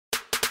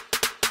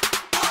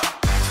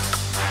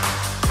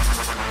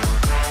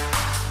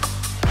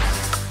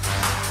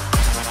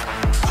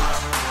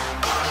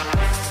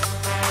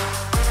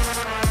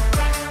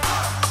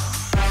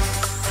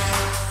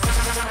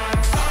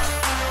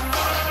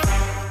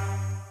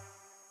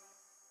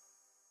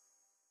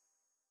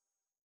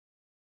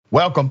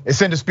Welcome,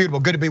 it's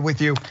indisputable, good to be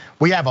with you.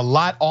 We have a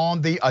lot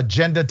on the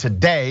agenda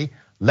today.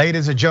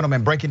 Ladies and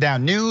gentlemen, breaking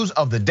down news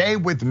of the day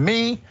with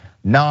me,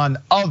 none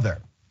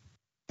other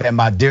than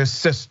my dear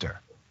sister,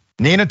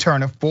 Nina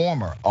Turner,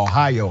 former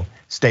Ohio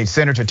State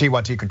Senator,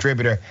 TYT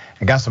contributor,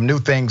 and got some new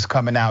things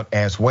coming out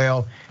as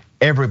well.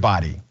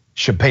 Everybody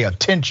should pay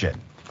attention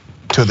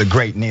to the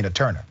great Nina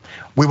Turner.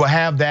 We will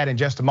have that in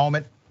just a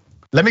moment.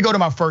 Let me go to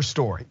my first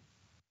story.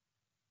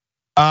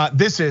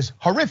 This is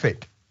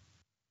horrific.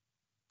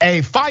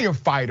 A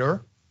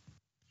firefighter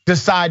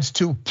decides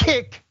to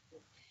kick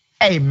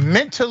a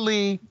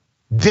mentally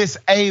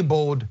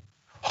disabled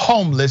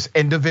homeless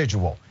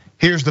individual.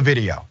 Here's the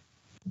video.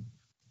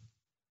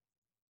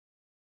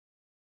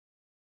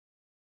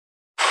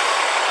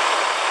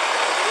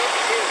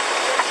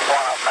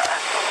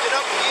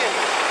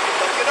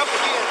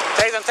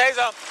 Tase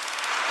him.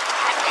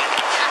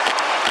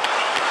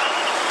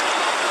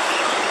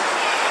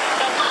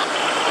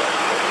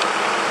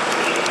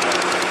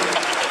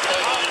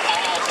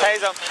 Tase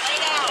him. Do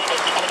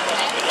it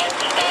again.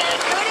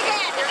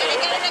 You're gonna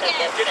get it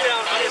again. Get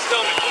down on your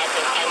stomach.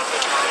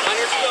 On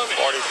your stomach.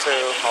 42,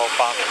 hold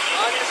on.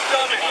 On your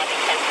stomach.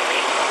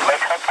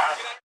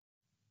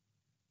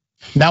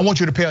 Now I want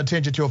you to pay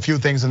attention to a few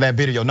things in that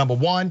video. Number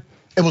one,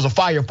 it was a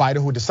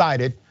firefighter who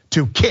decided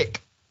to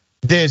kick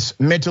this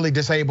mentally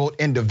disabled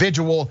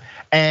individual,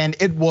 and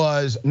it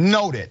was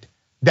noted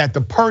that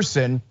the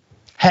person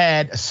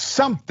had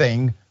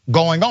something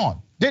going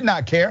on. Did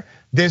not care.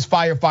 This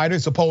firefighter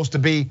is supposed to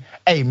be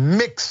a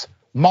mixed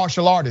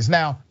martial artist.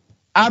 Now,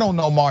 I don't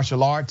know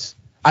martial arts.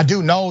 I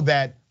do know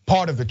that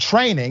part of the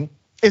training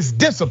is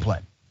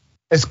discipline,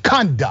 is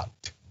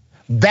conduct.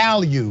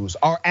 Values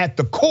are at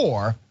the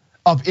core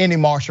of any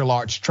martial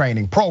arts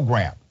training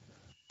program.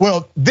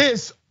 Well,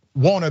 this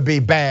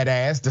wannabe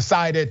badass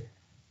decided,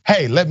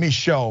 hey, let me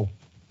show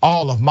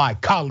all of my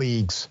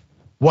colleagues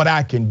what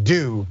I can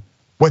do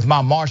with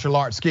my martial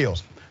arts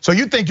skills. So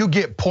you think you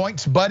get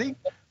points, buddy,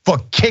 for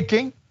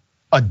kicking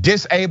a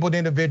disabled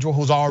individual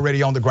who's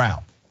already on the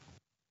ground?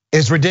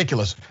 It's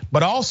ridiculous.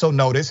 But also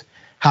notice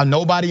how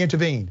nobody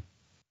intervened.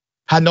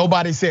 How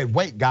nobody said,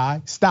 wait,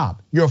 guy,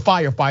 stop. You're a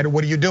firefighter,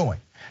 what are you doing?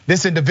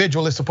 This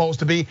individual is supposed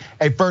to be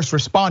a first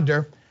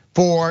responder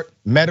for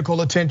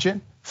medical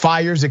attention,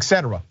 fires,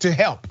 etc., to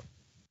help.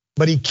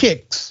 But he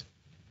kicks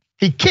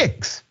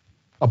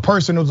a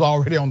person who's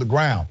already on the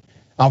ground.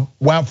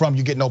 Where I'm from,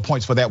 you get no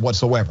points for that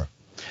whatsoever.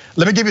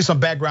 Let me give you some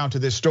background to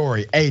this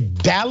story. A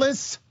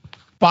Dallas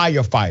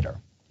firefighter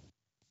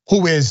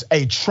who is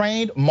a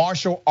trained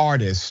martial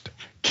artist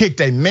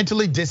kicked a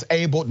mentally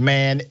disabled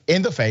man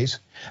in the face,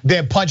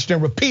 then punched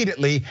him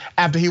repeatedly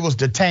after he was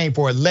detained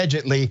for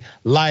allegedly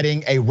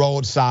lighting a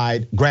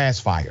roadside grass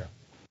fire.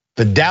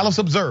 The Dallas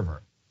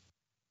Observer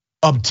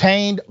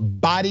obtained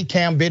body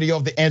cam video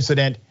of the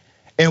incident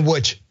in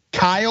which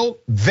Kyle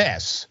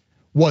Vess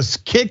was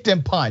kicked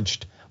and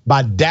punched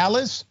by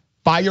Dallas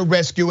fire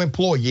rescue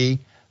employee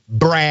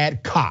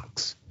Brad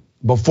Cox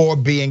before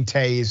being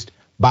tased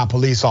by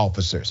police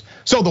officers.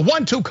 So the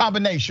 1-2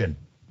 combination,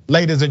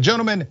 ladies and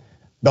gentlemen,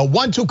 the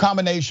 1-2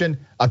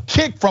 combination, a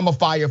kick from a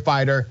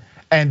firefighter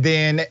and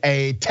then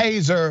a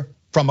taser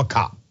from a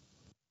cop.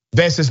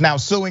 Vess is now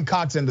suing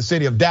Cox in the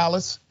city of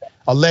Dallas,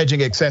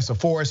 alleging excessive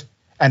force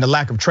and the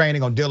lack of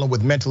training on dealing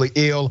with mentally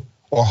ill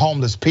or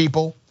homeless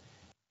people.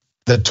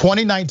 The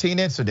 2019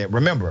 incident,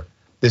 remember,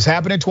 this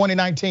happened in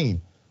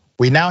 2019.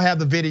 We now have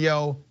the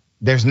video,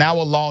 there's now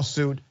a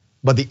lawsuit,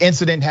 but the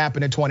incident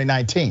happened in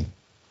 2019.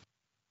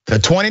 The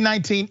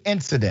 2019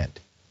 incident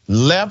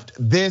left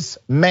this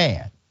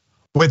man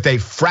with a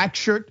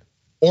fractured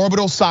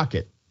orbital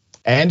socket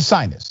and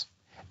sinus,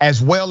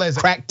 as well as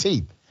cracked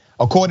teeth.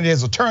 According to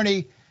his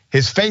attorney,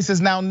 his face is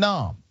now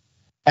numb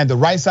and the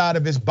right side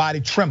of his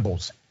body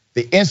trembles.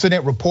 The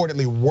incident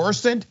reportedly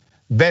worsened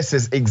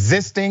Vess's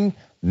existing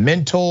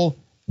mental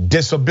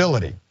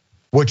disability,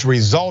 which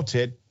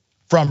resulted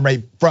from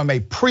a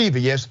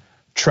previous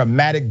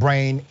traumatic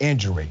brain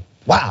injury.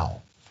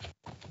 Wow.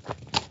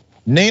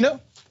 Nina,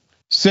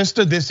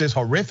 sister, this is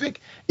horrific.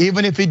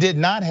 Even if he did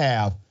not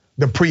have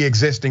the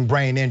pre-existing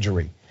brain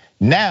injury.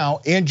 Now,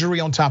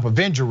 injury on top of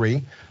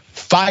injury,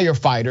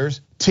 firefighters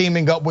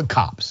teaming up with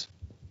cops.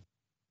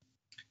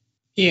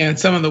 Yeah, in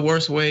some of the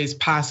worst ways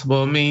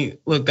possible. I mean,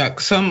 look,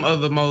 some of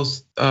the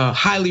most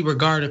highly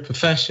regarded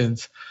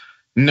professions,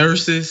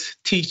 nurses,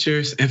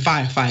 teachers, and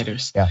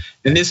firefighters. Yeah.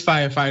 And this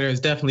firefighter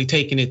has definitely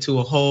taken it to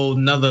a whole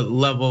nother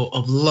level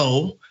of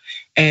low.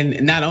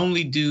 And not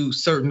only do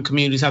certain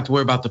communities have to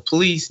worry about the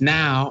police,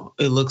 now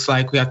it looks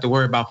like we have to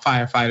worry about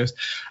firefighters.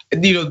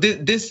 You know,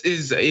 this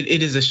is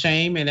it is a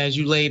shame. And as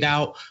you laid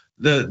out,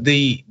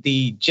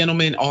 the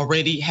gentleman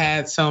already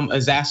had some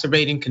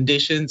exacerbating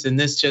conditions, and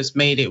this just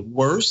made it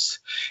worse.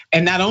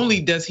 And not only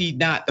does the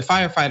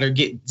firefighter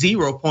get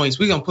 0 points,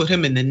 we're gonna put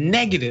him in the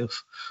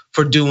negative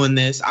for doing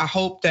this. I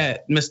hope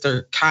that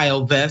Mr.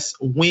 Kyle Vess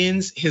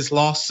wins his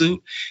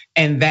lawsuit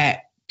and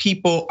that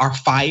people are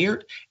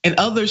fired and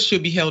others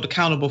should be held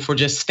accountable for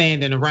just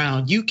standing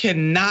around. You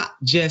cannot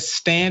just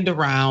stand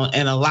around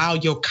and allow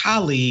your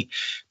colleague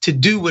to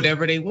do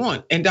whatever they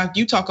want. And Doc,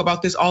 you talk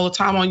about this all the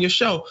time on your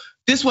show.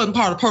 This wasn't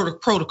part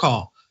of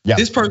protocol. Yeah.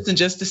 This person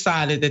just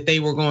decided that they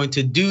were going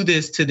to do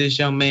this to this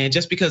young man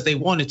just because they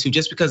wanted to,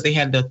 just because they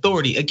had the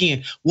authority.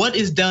 Again, what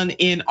is done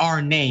in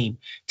our name?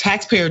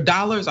 Taxpayer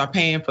dollars are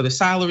paying for the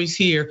salaries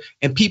here,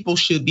 and people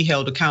should be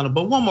held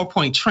accountable. One more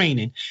point,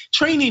 training.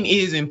 Training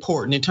is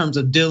important in terms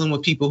of dealing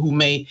with people who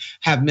may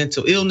have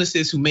mental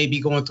illnesses, who may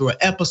be going through an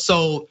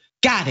episode.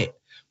 Got it.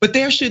 But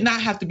there should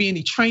not have to be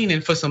any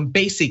training for some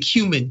basic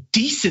human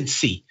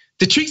decency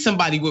to treat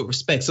somebody with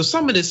respect. So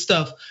some of this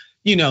stuff,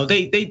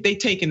 they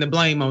taking the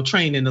blame on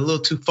training a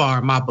little too far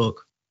in my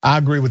book. I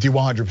agree with you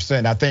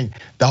 100%. I think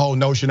the whole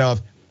notion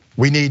of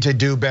we need to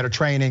do better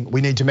training, we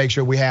need to make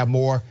sure we have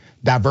more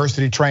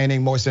diversity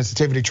training, more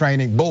sensitivity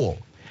training, bull.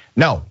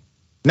 No,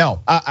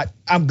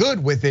 I'm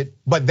good with it,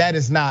 but that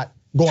is not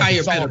going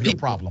to solve your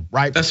problem,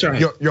 right? That's right.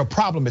 Your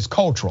problem is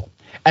cultural.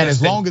 And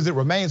as long as it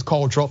remains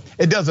cultural,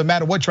 it doesn't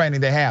matter what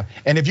training they have.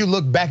 And if you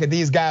look back at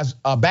these guys'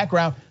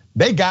 background,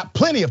 they got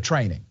plenty of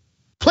training,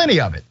 plenty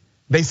of it.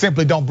 They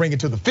simply don't bring it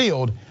to the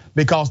field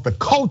because the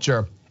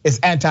culture is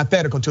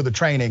antithetical to the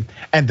training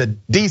and the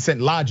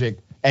decent logic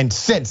and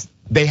sense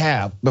they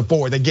have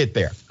before they get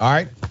there, all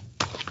right?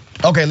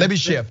 Okay, let me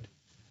shift.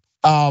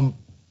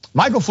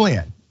 Michael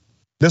Flynn,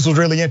 this was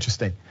really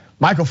interesting.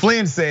 Michael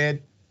Flynn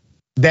said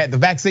that the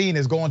vaccine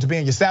is going to be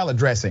in your salad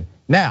dressing.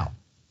 Now,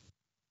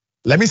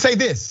 let me say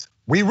this,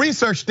 we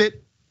researched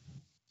it.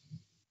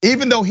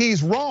 Even though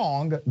he's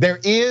wrong, there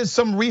is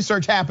some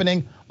research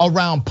happening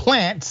around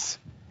plants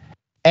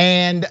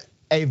and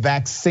a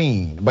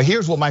vaccine. But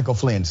here's what Michael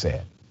Flynn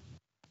said.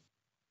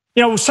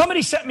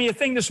 Somebody sent me a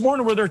thing this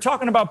morning where they're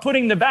talking about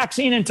putting the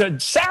vaccine into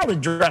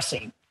salad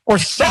dressing or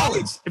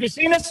salads. Have you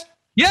seen this?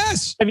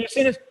 Yes. Have you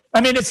seen it?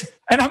 I mean,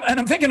 and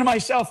I'm thinking to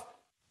myself,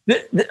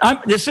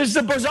 this is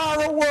the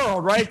bizarro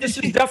world, right? This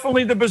is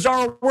definitely the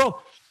bizarro world.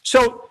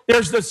 So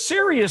there's the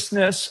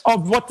seriousness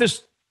of what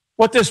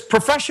this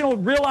professional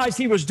realized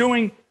he was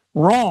doing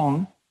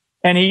wrong,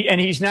 and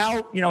he's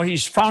now,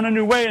 he's found a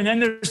new way. And then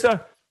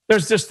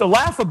there's just the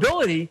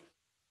laughability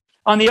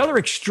on the other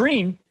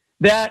extreme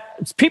that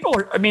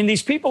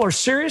these people are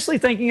seriously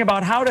thinking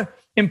about how to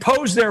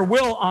impose their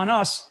will on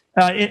us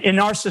in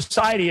our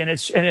society, and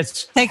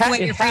it's take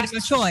away your freedom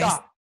of choice.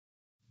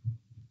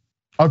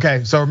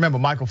 Okay, so remember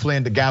Michael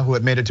Flynn, the guy who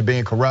admitted to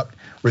being corrupt,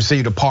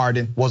 received a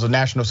pardon, was a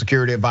national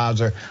security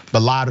advisor,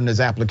 but lied on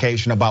his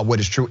application about what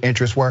his true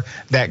interests were.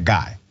 That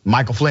guy,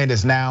 Michael Flynn,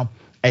 is now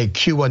a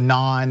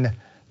QAnon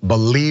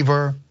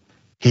believer.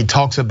 He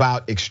talks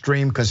about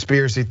extreme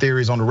conspiracy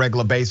theories on a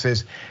regular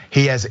basis.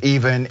 He has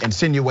even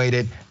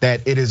insinuated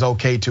that it is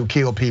okay to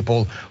kill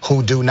people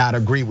who do not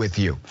agree with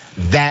you.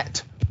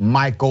 That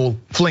Michael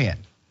Flynn.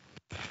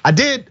 I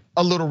did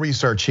a little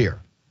research here.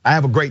 I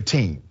have a great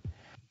team.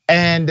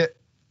 And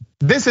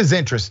this is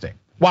interesting.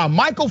 While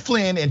Michael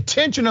Flynn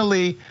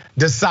intentionally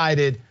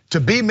decided to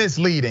be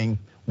misleading,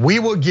 we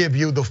will give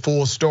you the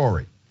full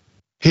story.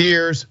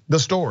 Here's the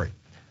story.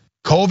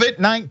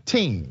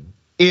 COVID-19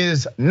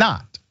 is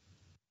not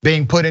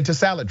being put into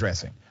salad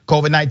dressing.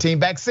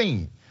 COVID-19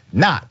 vaccine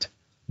not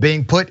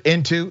being put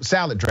into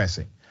salad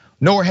dressing,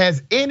 nor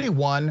has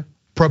anyone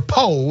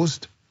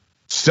proposed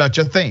such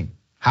a thing.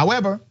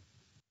 However,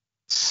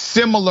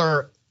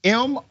 similar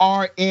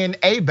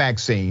mRNA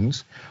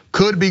vaccines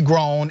could be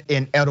grown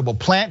in edible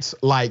plants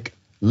like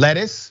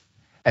lettuce,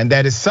 and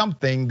that is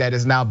something that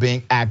is now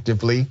being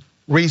actively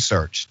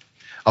researched.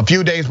 A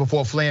few days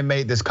before Flynn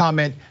made this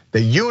comment, the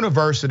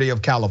University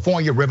of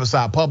California,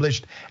 Riverside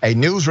published a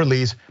news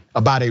release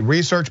about a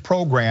research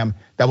program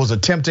that was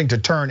attempting to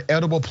turn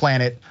edible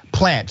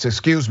plants,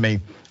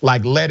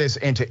 like lettuce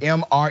into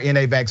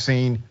mRNA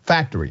vaccine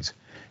factories.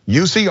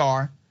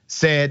 UCR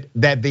said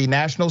that the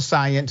National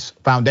Science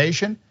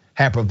Foundation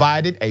had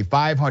provided a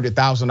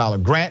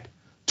 $500,000 grant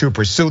to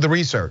pursue the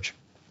research.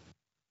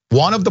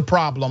 One of the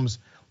problems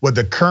with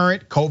the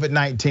current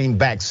COVID-19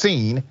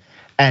 vaccine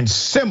and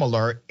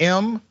similar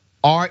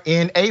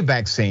mRNA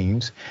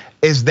vaccines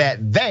is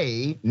that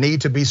they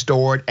need to be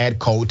stored at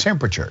cold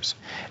temperatures.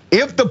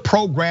 If the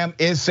program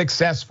is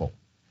successful,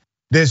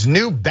 this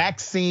new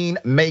vaccine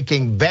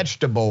making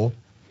vegetable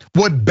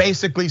would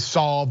basically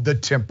solve the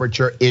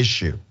temperature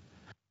issue.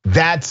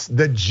 That's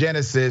the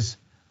genesis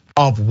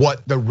of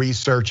what the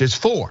research is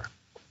for.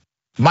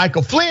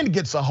 Michael Flynn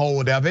gets a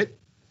hold of it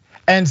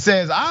and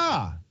says,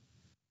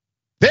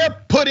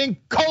 they're putting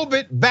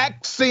COVID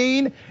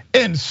vaccine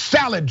in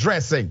salad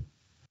dressing.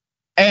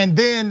 And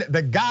then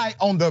the guy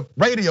on the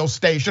radio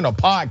station or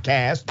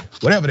podcast,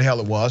 whatever the hell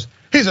it was,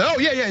 he said,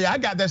 I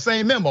got that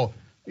same memo.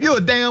 You're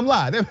a damn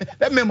lie.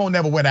 That memo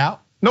never went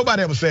out.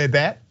 Nobody ever said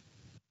that.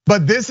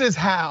 But this is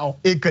how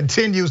it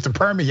continues to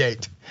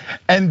permeate.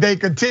 And they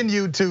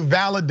continue to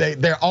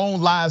validate their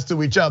own lies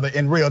to each other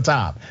in real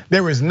time.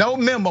 There is no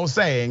memo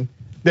saying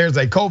there's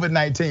a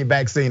COVID-19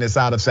 vaccine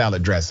inside of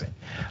salad dressing.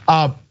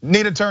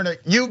 Nina Turner,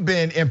 you've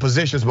been in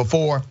positions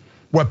before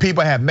where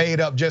people have made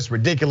up just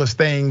ridiculous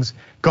things,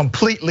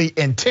 completely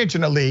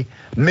intentionally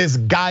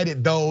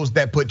misguided those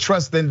that put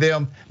trust in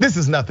them. This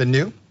is nothing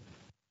new.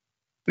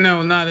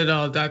 No, not at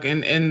all, Doc.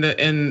 And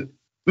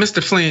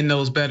Mr. Flynn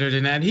knows better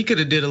than that. He could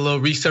have did a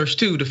little research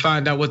too to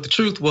find out what the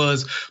truth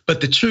was,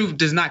 but the truth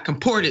does not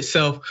comport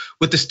itself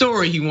with the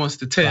story he wants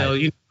to tell.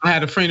 Right. You know, I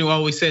had a friend who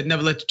always said,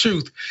 never let the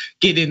truth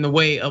get in the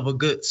way of a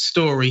good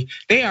story.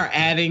 They are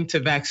adding to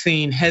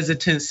vaccine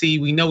hesitancy.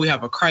 We know we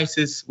have a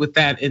crisis with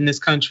that in this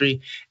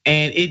country.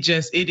 And it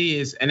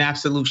is an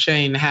absolute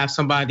shame to have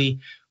somebody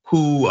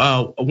who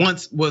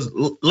once was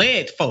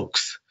led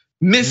folks,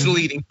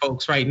 misleading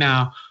folks right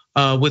now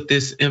with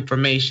this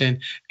information.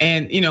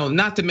 And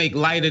not to make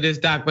light of this,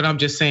 Doc, but I'm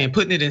just saying,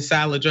 putting it in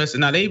salad dressing.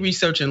 Now they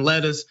research and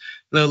let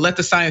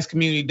the science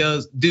community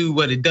do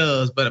what it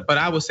does, but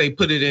I would say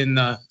put it in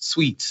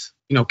sweets,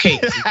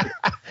 cakes.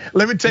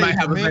 Let me tell you, might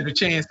have a better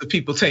chance of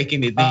people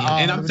taking it then.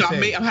 And I'm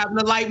having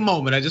a light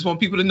moment. I just want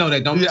people to know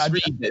that. Don't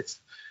misread this.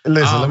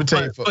 Listen, let me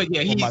tell you. But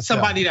yeah, he's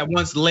somebody that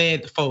once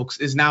led folks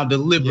is now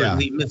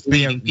deliberately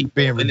misleading people.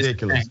 Being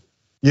ridiculous.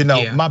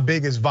 My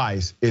biggest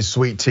vice is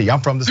sweet tea.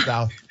 I'm from the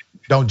South.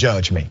 Don't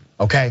judge me,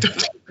 okay?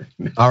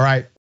 All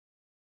right.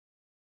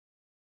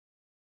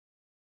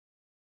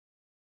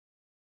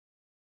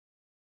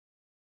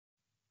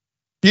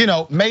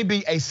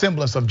 Maybe a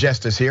semblance of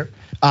justice here.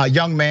 A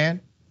young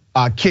man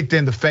kicked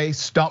in the face,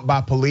 stumped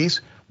by police,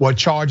 where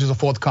charges are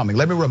forthcoming.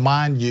 Let me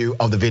remind you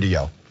of the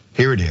video.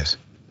 Here it is.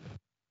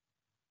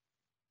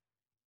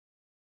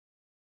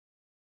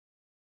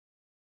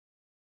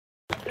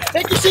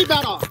 Take your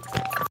seatbelt off.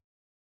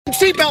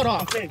 Seatbelt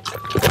off.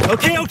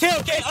 Okay.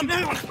 I'm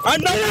down.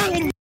 I'm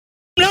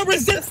not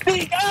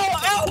resisting.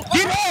 Ow.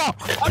 Get off.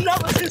 I'm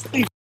not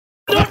resisting.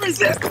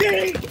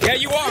 Yeah,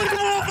 you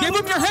are. Give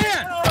him your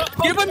hand.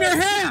 Give him your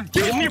hand.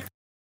 Give him your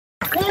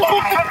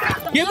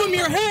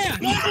hand.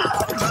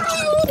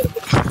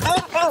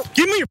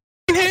 Give me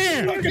your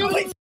hand.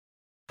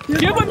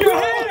 Give him your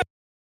hand.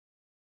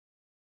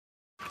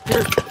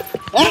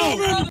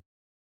 Ow.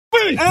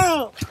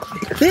 Ow.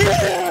 Here.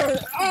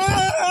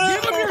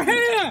 Give him your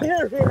hand.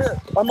 Here.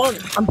 I'm on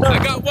it. I'm done.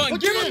 I got one.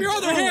 Give him your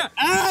other hand.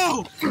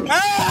 Ow.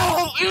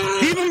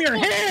 Give him your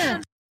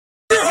hand.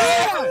 There.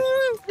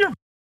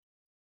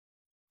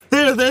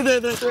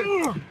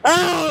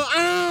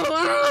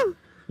 Ow.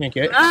 Thank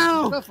you.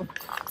 Ow.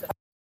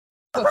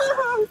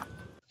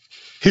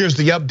 Here's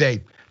the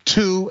update.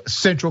 2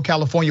 Central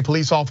California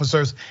police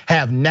officers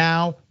have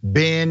now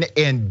been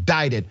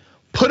indicted.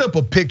 Put up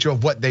a picture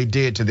of what they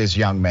did to this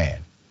young man.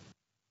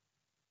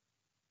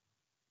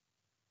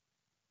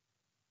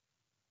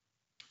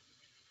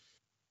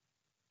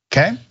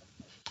 Okay?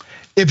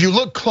 If you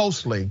look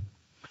closely,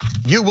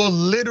 you will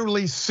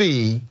literally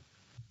see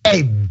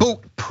a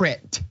boot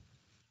print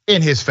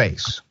in his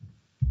face.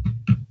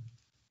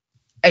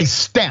 A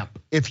stamp,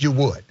 if you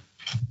would.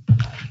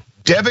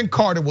 Devin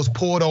Carter was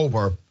pulled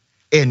over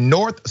in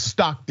North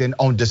Stockton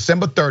on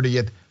December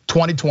 30th,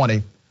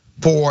 2020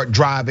 for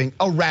driving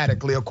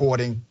erratically,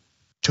 according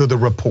to the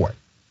report,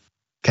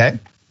 okay?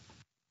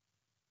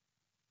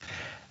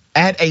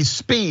 At a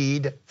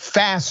speed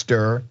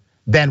faster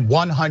than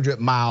 100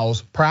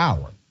 miles per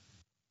hour.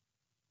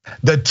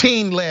 The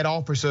team led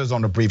officers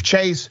on a brief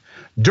chase,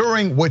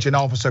 during which an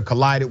officer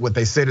collided with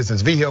a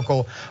citizen's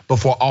vehicle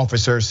before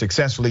officers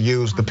successfully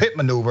used the pit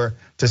maneuver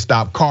to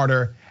stop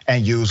Carter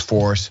and use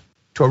force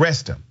to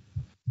arrest him.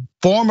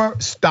 Former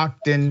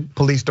Stockton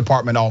Police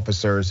Department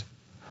officers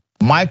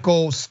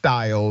Michael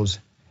Stiles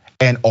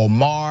and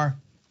Omar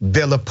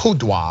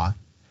Villapudua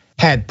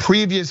had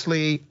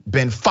previously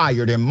been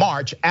fired in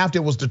March after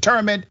it was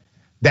determined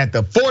that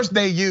the force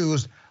they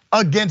used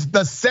against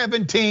the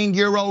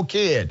 17-year-old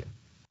kid,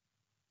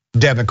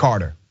 Devin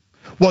Carter,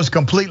 was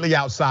completely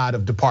outside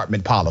of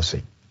department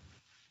policy.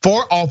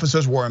 4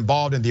 officers were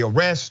involved in the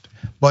arrest,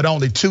 but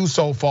only 2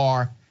 so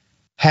far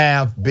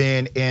have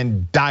been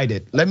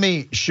indicted. Let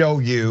me show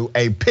you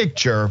a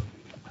picture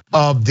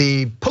of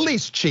the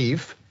police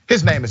chief.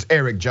 His name is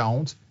Eric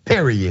Jones.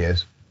 There he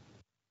is.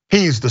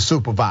 He's the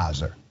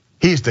supervisor.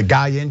 He's the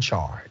guy in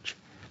charge.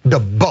 The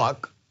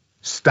buck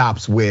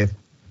stops with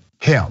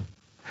him.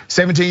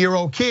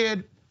 17-year-old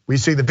kid, we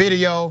see the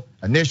video.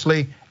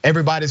 Initially,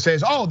 everybody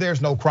says, oh,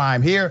 there's no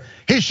crime here.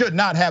 He should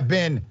not have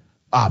been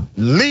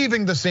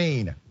leaving the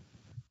scene.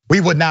 We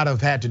would not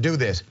have had to do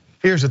this.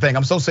 Here's the thing,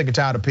 I'm so sick and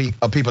tired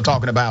of people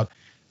talking about,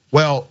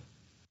 well,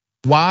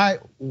 why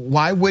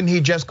wouldn't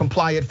he just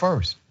comply at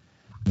first?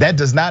 That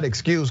does not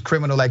excuse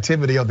criminal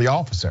activity of the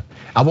officer.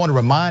 I want to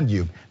remind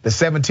you, the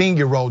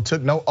 17-year-old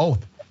took no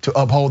oath to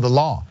uphold the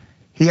law.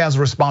 He has a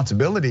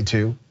responsibility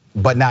to,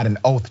 but not an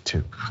oath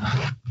to.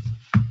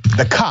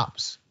 The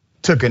cops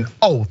took an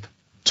oath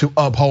to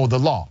uphold the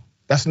law.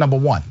 That's number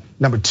 1.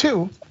 Number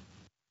 2,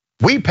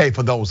 we pay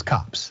for those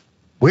cops.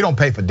 We don't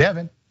pay for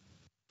Devin.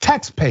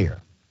 Taxpayer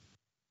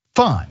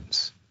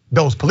funds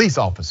those police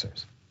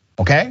officers,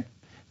 okay?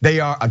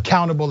 They are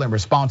accountable and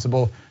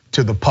responsible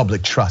to the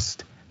public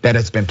trust. that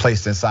has been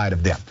placed inside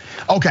of them.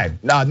 Okay,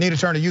 Nina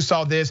Turner, you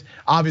saw this.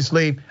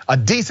 Obviously, a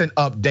decent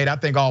update. I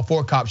think all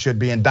 4 cops should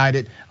be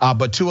indicted,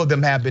 but 2 of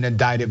them have been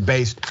indicted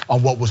based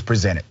on what was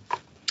presented.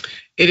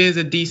 It is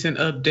a decent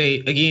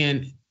update.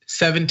 Again,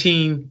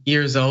 17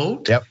 years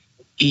old. Yep.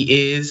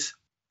 He is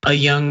a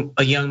young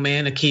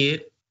man, a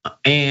kid.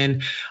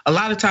 And a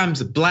lot of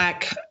times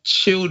Black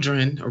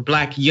children or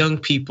Black young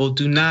people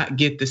do not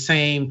get the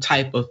same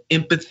type of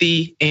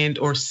empathy and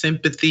or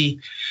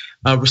sympathy,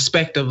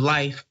 respect of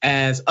life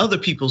as other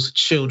people's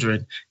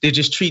children. They're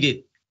just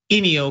treated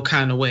any old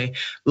kind of way.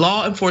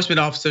 Law enforcement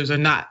officers are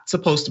not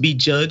supposed to be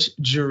judge,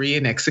 jury,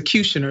 and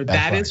executioner.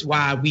 That is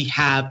why we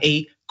have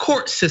a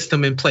court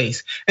system in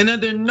place. And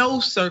under no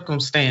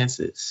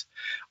circumstances,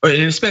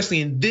 and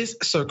especially in this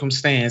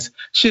circumstance,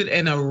 should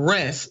an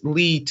arrest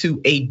lead to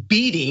a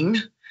beating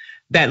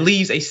that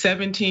leaves a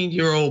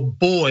 17-year-old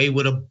boy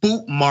with a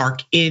boot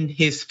mark in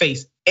his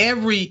face.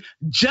 Every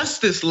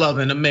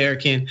justice-loving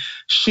American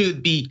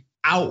should be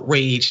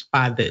outraged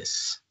by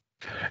this.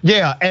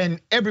 Yeah,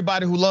 and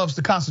everybody who loves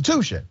the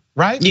Constitution,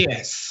 right?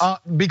 Yes.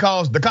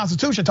 Because the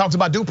Constitution talks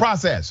about due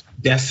process.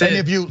 That's it. And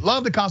if you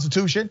love the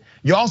Constitution,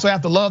 you also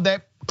have to love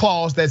that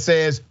clause that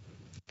says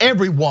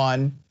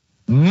everyone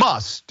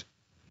must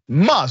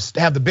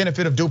have the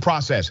benefit of due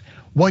process.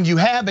 When you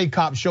have a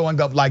cop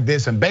showing up like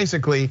this and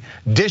basically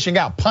dishing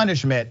out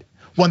punishment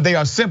when they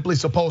are simply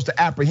supposed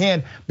to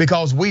apprehend,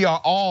 because we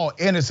are all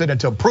innocent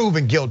until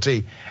proven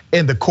guilty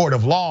in the court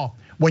of law.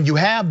 When you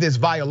have this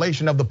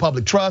violation of the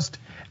public trust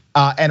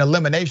and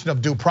elimination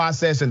of due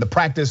process in the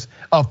practice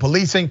of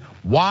policing,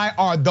 why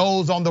are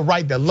those on the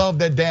right that love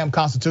their damn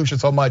Constitution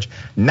so much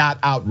not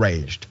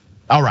outraged?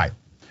 All right,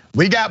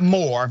 we got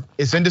more.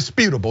 It's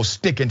indisputable.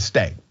 Stick and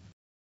stay.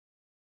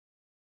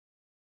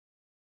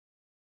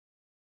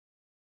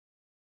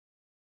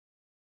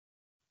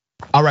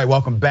 All right,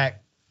 welcome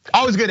back.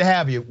 Always good to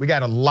have you. We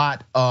got a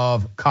lot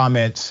of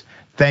comments.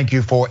 Thank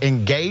you for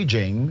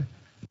engaging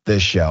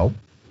this show.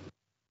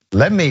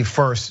 Let me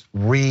first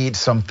read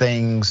some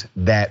things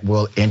that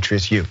will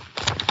interest you.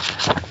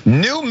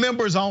 New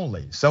members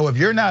only. So if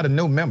you're not a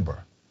new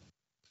member,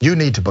 you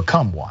need to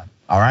become one,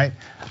 all right?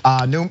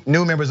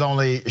 New members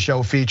only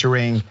show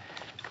featuring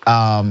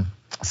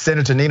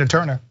Senator Nina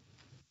Turner.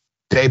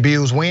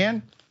 Debuts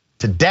when?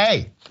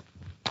 Today,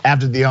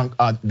 after the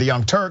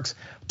Young Turks.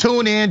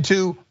 Tune in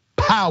to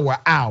Power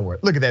Hour.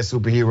 Look at that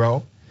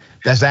superhero.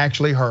 That's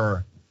actually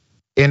her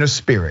inner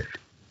spirit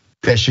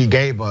that she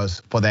gave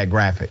us for that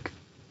graphic.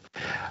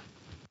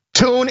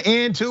 Tune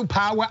in to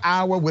Power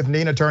Hour with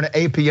Nina Turner,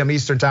 8 p.m.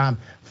 Eastern Time,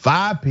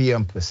 5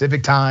 p.m.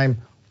 Pacific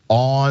Time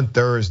on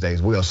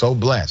Thursdays. We are so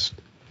blessed,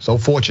 so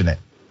fortunate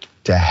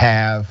to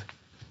have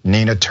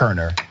Nina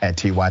Turner at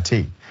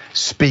TYT.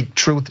 Speak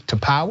truth to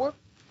power,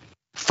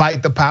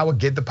 fight the power,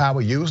 get the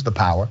power, use the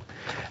power.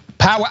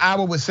 Power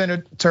Hour with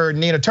Senator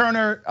Nina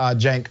Turner,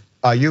 Cenk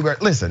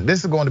Uygur. Listen, this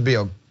is going to be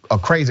a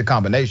crazy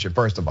combination,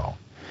 first of all.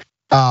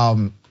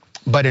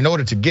 But in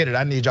order to get it,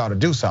 I need y'all to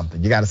do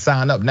something. You got to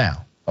sign up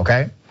now,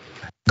 okay?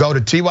 Go to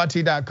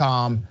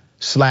tyt.com/join.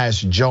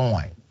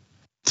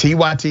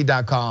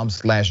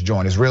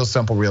 tyt.com/join. It's real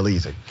simple, real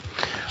easy.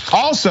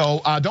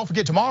 Also, don't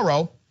forget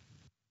tomorrow,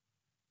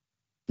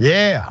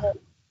 a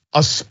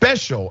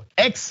special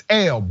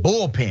XL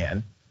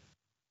bullpen,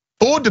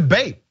 full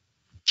debate,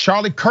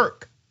 Charlie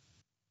Kirk.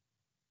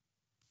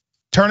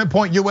 Turning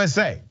Point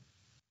USA.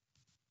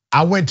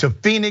 I went to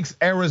Phoenix,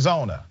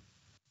 Arizona.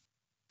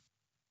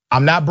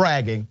 I'm not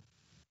bragging,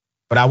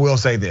 but I will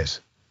say this.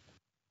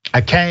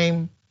 I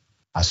came,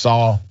 I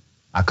saw,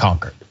 I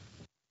conquered.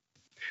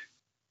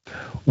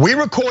 We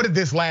recorded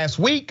this last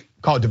week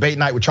called Debate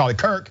Night with Charlie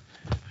Kirk.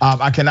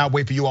 I cannot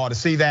wait for you all to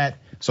see that.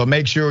 So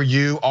make sure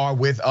you are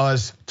with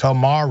us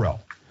tomorrow.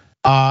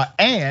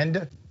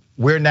 And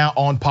we're now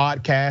on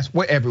podcast.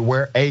 We're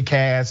everywhere.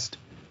 Acast,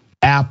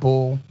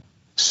 Apple,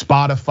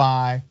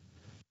 Spotify.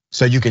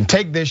 So you can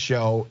take this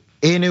show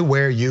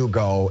anywhere you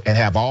go and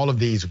have all of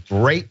these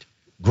great,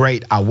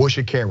 I wish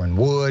it Karen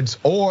Woods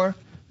or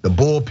the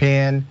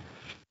bullpen,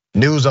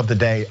 news of the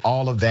day,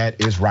 all of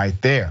that is right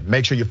there.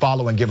 Make sure you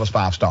follow and give us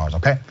 5 stars,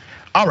 okay?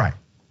 All right,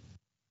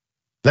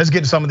 let's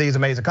get to some of these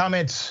amazing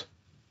comments.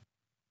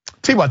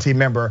 TYT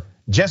member,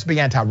 Just Be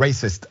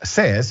Anti-Racist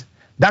says,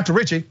 Dr.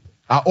 Richie,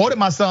 I ordered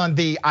my son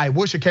the I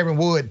wish it Karen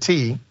Wood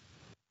tee,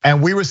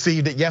 and we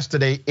received it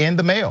yesterday in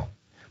the mail.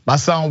 My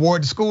son wore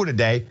it to school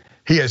today.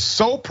 He is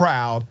so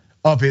proud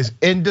of his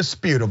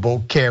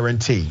indisputable Karen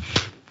tee,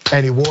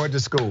 and he wore it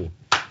to school.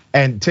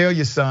 And tell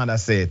your son I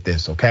said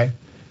this, okay?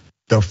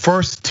 The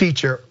first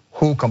teacher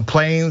who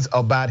complains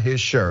about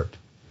his shirt,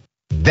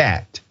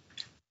 that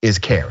is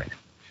Karen.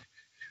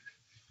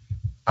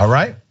 All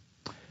right?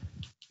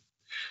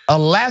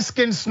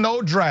 Alaskan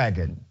Snow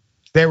Dragon.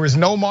 There is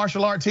no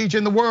martial art teacher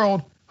in the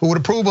world who would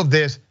approve of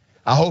this.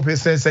 I hope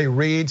his sensei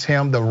reads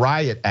him the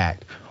Riot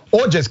Act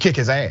or just kick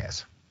his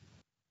ass.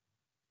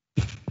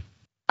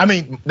 I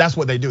mean, that's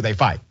what they do, they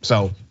fight.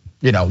 So,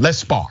 let's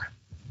spar.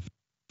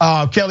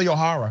 Kelly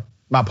O'Hara,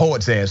 my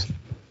poet says,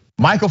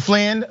 Michael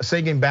Flynn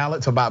singing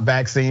ballads about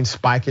vaccines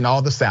spiking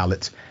all the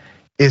salads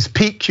is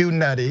peak Q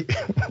nutty,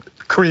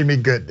 creamy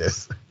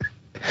goodness.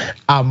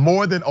 I'm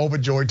more than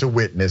overjoyed to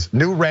witness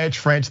new Ranch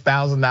French,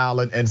 Thousand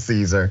Island, and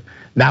Caesar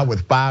now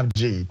with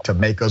 5G to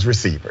make us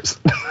receivers.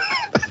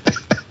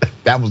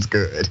 That was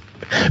good.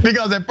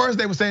 Because at first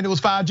they were saying it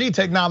was 5G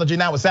technology,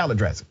 now it's salad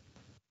dressing.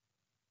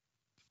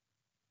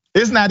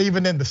 It's not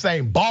even in the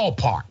same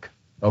ballpark,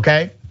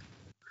 okay?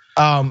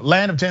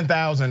 Land of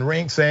 10,000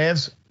 Rink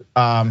says,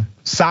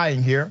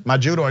 sighing here, my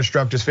judo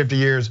instructors 50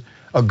 years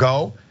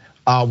ago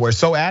were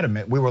so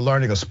adamant we were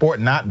learning a sport,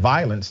 not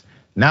violence.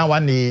 Now I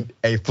need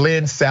a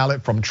Flynn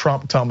salad from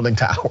Trump tumbling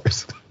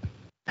towers.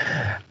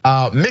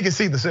 Mickey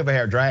C, the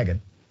silver-haired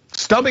dragon,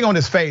 stumbling on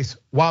his face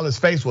while his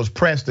face was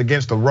pressed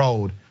against the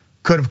road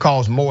could have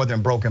caused more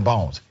than broken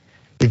bones.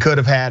 He could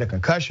have had a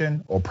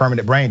concussion or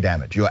permanent brain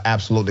damage. You're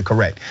absolutely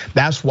correct.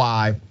 That's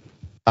why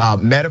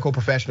medical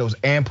professionals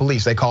and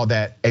police, they call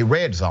that a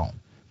red zone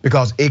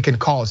because it can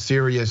cause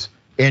serious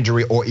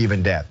injury or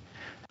even death.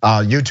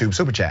 YouTube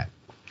super chat.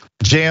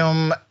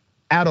 Jim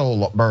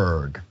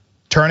Adelberg,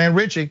 Turner and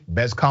Richie,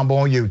 best combo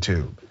on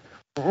YouTube.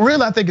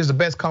 Really, I think it's the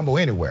best combo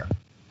anywhere,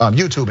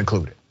 YouTube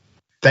included.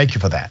 Thank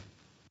you for that.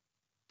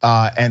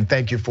 And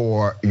thank you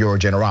for your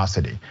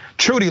generosity.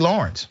 Trudy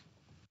Lawrence,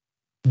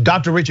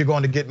 Dr. Richie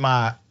going to get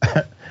my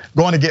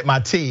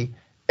tea.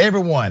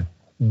 Everyone,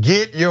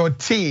 get your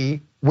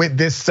tea with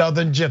this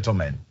Southern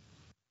gentleman.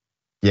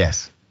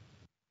 Yes,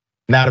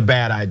 not a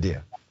bad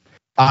idea.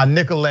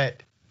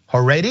 Nicolette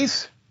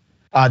Horades,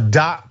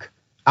 Doc,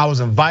 I was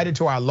invited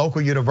to our local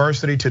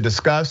university to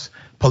discuss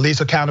police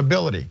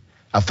accountability.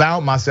 I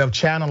found myself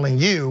channeling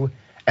you,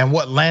 and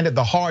what landed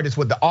the hardest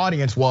with the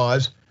audience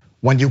was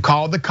when you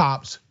call the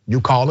cops,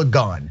 you call a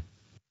gun.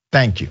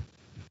 Thank you.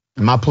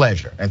 My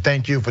pleasure. And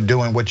thank you for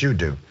doing what you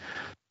do.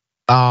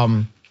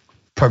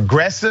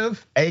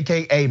 Progressive,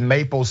 AKA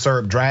Maple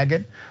Syrup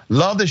Dragon.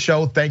 Love the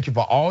show. Thank you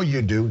for all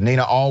you do.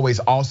 Nina, always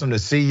awesome to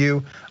see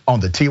you on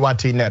the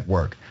TYT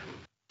network.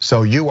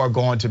 So you are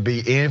going to be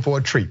in for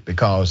a treat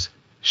because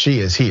she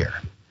is here.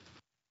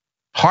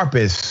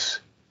 Harpus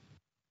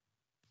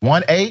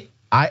 1-8,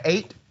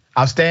 I-8,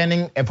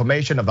 outstanding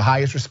information of the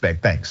highest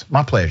respect. Thanks,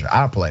 my pleasure,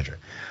 our pleasure.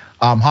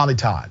 Holly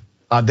Todd,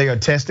 they are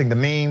testing the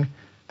meme.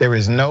 There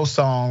is no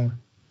song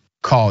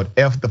called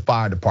F the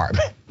Fire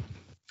Department.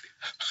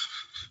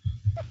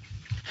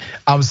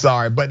 I'm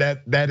sorry, but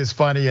that is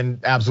funny and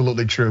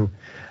absolutely true.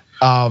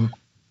 All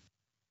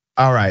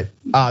right,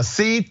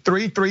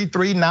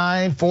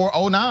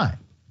 C3339409.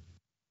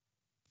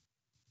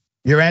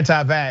 You're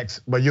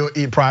anti-vax, but you'll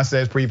eat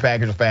processed,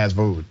 prepackaged fast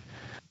food.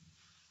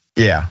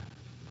 Yeah.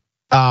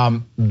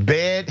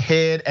 Bed,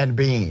 head, and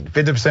bean.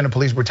 50% of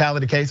police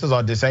brutality cases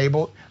are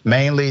disabled,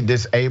 mainly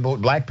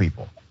disabled black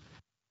people.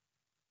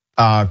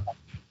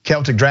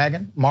 Celtic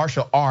Dragon,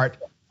 martial art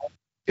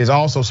is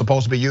also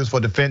supposed to be used for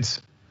defense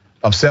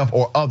of self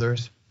or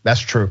others. That's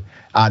true.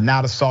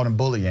 Not assault and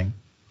bullying.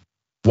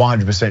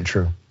 100%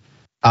 true.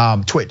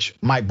 Twitch,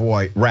 Mike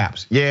Boy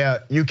raps.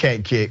 Yeah, you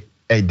can't kick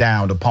a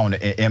downed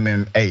opponent in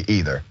MMA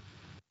either.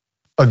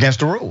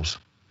 Against the rules.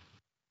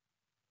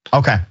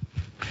 Okay.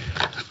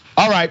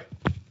 All right,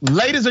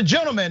 ladies and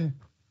gentlemen,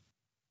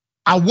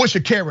 I wish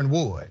a Karen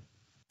would.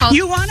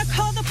 You want to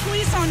call the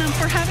police on them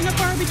for having a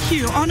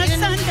barbecue on a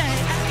Sunday.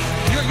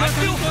 I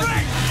feel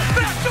free.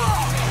 Back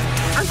off.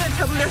 I'm going to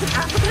tell them there's an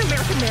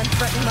African-American man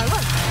threatening my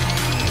life.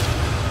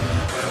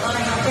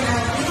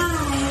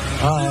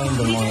 Hi,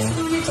 good morning.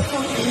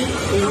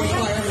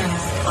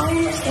 I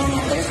understand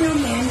that there's no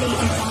mandate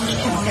in Orange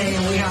County. Okay,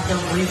 and we have to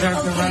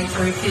reserve the right to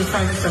refuse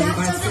service, so you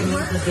guys can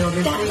leave the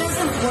building. That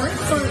doesn't work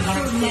for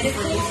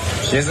medical.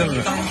 She doesn't.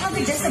 I have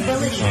a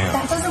disability.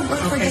 That doesn't work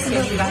for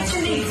disability. What's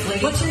your name?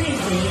 What's your name,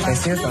 please? Can I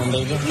see your phone,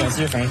 baby? Can I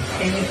see your phone?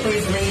 Can you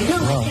please leave?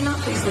 No, I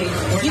cannot please leave.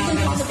 You can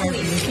call the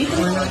police. You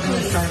can call the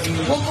police.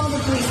 We'll call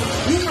the police.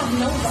 You have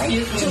no right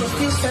to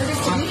refuse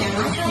service to me. I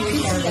have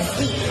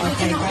PTSD. I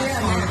cannot wear a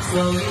mask.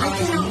 I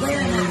cannot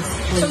wear a mask.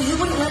 So you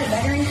wouldn't let a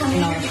veteran come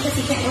in here because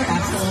he can't wear a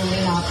mask?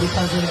 Absolutely not,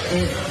 because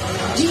it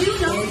do you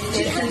know?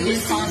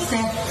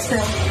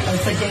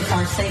 it's against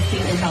our safety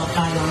and health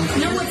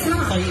guidelines. No, it's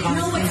not. So you guys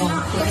No, it's can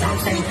not. go. That's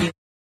absolutely.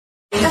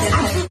 That's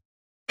absolutely.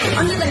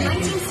 Under the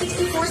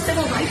 1964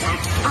 Civil Rights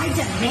Act, I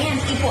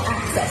demand equal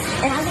access,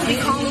 and I will be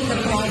calling the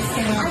police.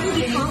 I will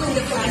be calling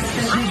the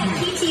police. I have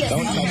PTSD.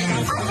 Don't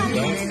touch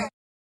me.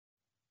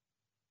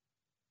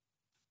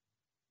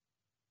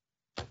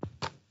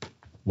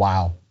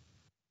 Wow.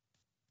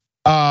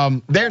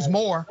 There's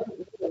more.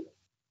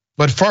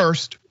 But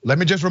first, let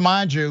me just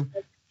remind you,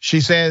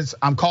 she says,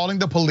 I'm calling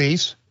the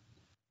police.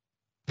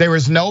 There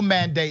is no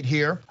mandate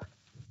here.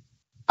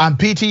 I'm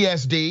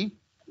PTSD,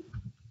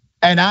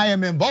 and I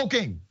am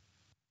invoking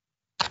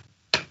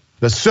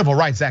the Civil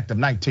Rights Act of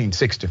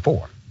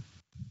 1964.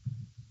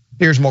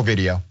 Here's more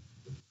video.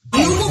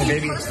 Hey,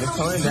 baby, let's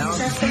calm down.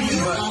 Look at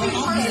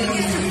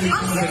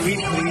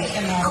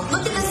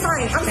the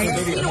sign. I'm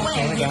 6 feet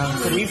away.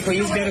 Could we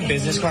please get a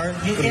business card?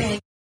 Could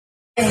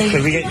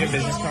we get your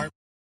business card?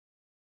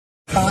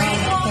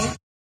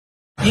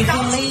 You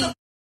can leave.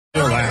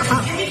 Relax.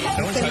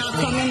 cannot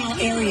come in our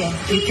area.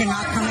 You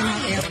cannot come in our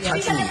area.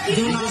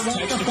 Do not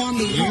walk up on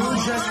me. You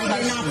just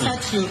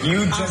touched me.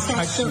 You just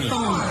touched me.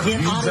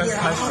 Get out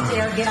of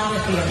here. Get out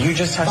of here. You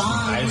just touched me.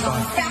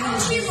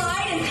 Fauci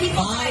lied and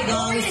people lied.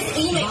 Go read his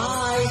email.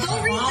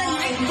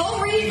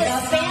 Go read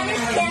the Spanish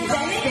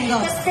pandemic,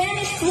 the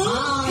Spanish flu.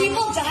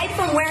 People died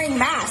from wearing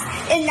masks.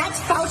 And that's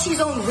Fauci's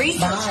own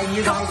research.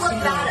 Go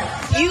look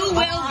that up. You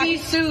will be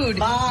sued.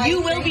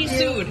 You will be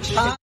sued.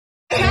 I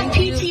have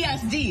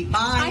PTSD.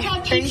 I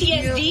have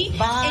PTSD,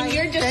 and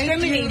you're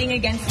discriminating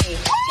against me.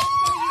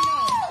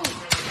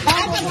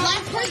 As a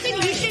black person,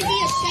 you should be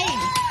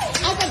ashamed.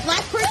 As a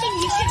black person,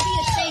 you should be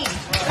ashamed.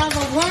 Have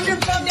a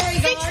wonderful day,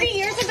 guys. 60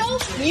 years ago,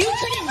 you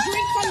couldn't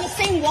drink from the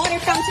same water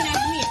fountain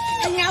as me,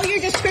 and now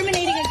you're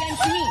discriminating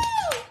against me.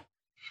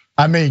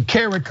 I mean,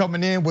 Karen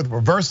coming in with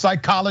reverse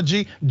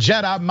psychology,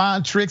 Jedi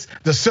mind tricks,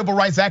 the Civil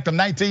Rights Act of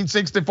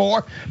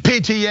 1964,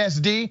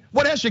 PTSD.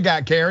 What else you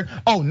got, Karen?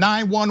 Oh,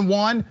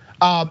 911.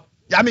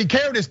 I mean,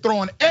 Karen is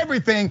throwing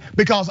everything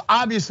because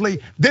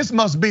obviously this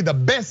must be the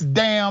best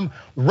damn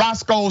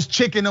Roscoe's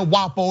Chicken and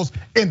Waffles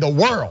in the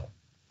world.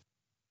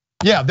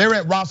 Yeah, they're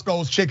at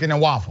Roscoe's Chicken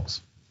and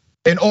Waffles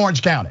in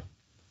Orange County.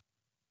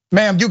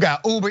 Ma'am, you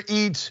got Uber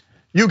Eats,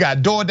 you got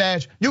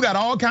DoorDash, you got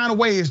all kind of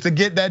ways to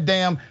get that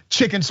damn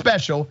chicken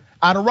special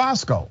out of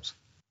Roscoe's.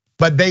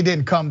 But they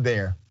didn't come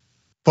there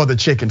for the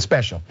chicken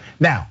special.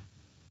 Now,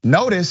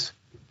 notice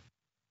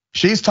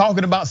she's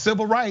talking about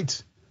civil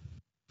rights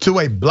to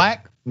a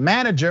black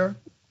manager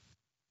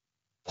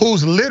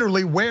who's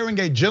literally wearing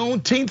a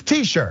Juneteenth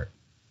t-shirt,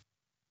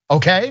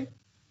 okay?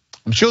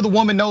 I'm sure the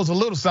woman knows a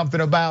little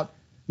something about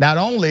not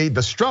only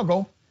the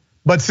struggle,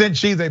 but since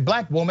she's a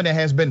black woman and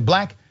has been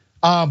black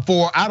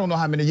for I don't know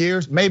how many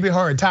years, maybe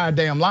her entire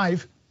damn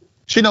life,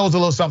 she knows a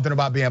little something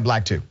about being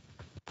black too.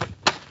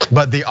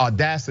 But the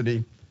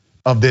audacity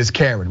of this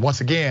Karen,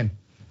 once again,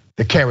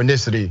 the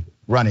Karenicity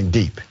running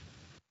deep.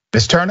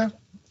 Ms. Turner,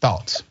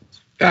 thoughts?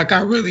 Like,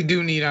 I really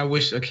do need, I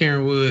wish a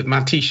Karen would,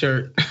 my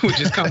t-shirt, which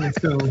is coming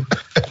soon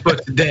for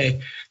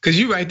today. Cause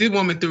you're right, this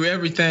woman threw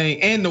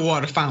everything and the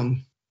water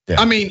fountain.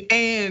 Yeah. I mean,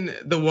 and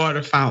the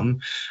water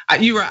fountain.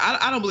 You're right,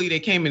 I don't believe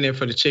they came in there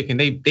for the chicken.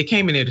 They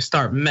came in there to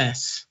start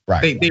mess.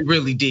 Right. They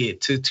really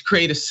did, to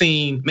create a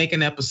scene, make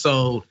an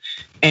episode,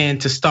 and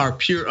to start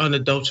pure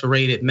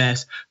unadulterated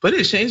mess. But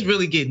it's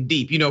really getting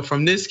deep. You know,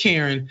 from this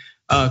Karen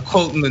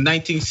quoting the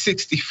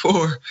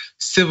 1964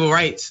 Civil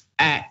Rights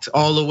Act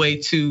all the way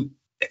to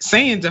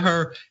saying to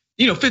her,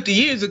 50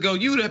 years ago,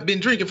 you would have been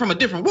drinking from a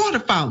different water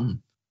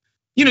fountain.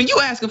 You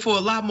asking for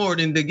a lot more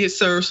than to get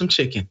served some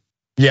chicken.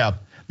 Yeah,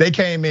 they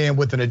came in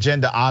with an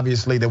agenda.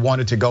 Obviously, they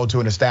wanted to go to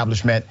an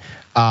establishment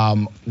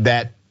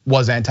that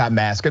was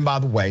anti-mask. And by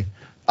the way,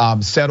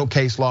 settled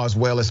case law as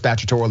well as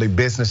statutorily,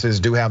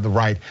 businesses do have the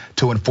right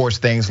to enforce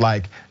things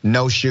like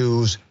no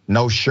shoes,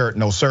 no shirt,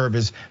 no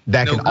service.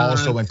 That can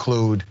also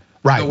include,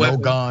 right, no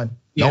gun,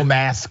 no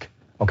mask.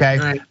 Okay,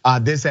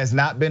 right. This has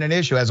not been an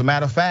issue. As a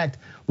matter of fact,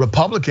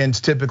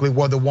 Republicans typically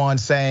were the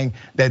ones saying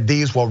that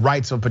these were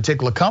rights of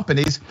particular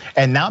companies.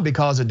 And now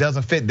because it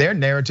doesn't fit their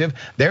narrative,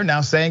 they're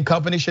now saying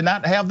companies should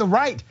not have the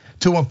right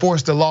to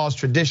enforce the laws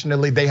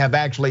traditionally they have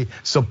actually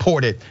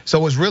supported.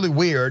 So it's really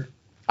weird,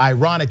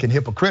 ironic and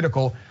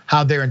hypocritical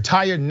how their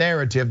entire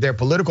narrative, their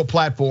political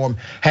platform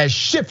has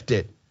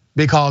shifted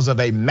because of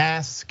a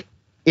mask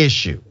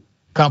issue.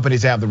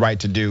 Companies have the right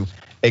to do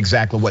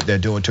exactly what they're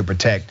doing to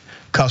protect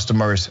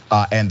customers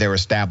and their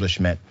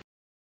establishment.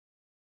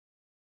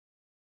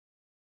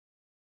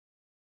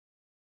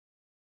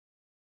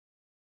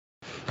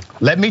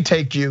 Let me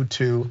take you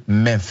to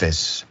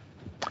Memphis.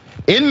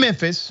 In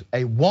Memphis,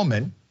 a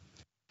woman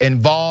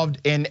involved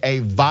in a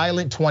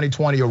violent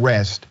 2020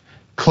 arrest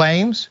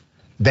claims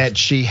that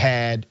she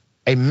had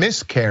a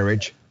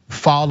miscarriage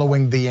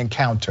following the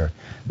encounter.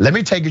 Let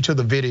me take you to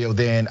the video,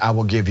 then I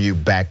will give you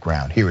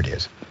background. Here it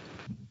is.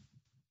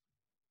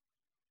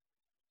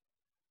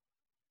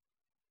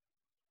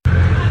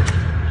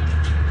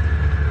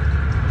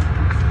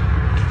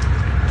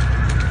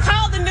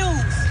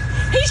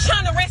 He's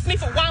trying to arrest me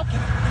for walking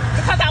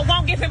because I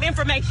won't give him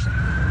information.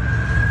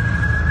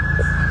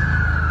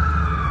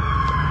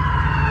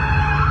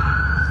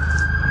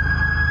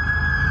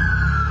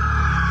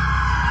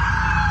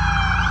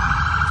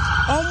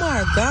 Oh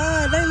my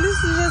God, they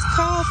literally just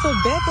called for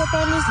backup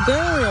on this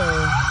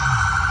girl.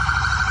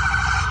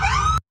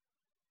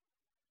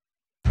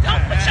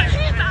 Don't put your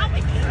hands on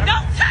me.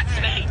 Don't touch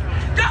me.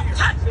 Don't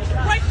touch me.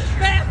 Racist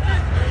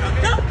bastard.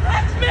 Don't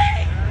touch me.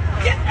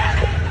 Get that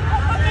hands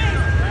off of me.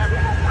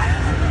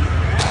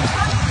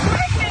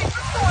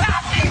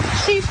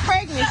 She's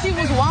pregnant. She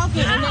was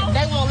walking and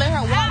they won't let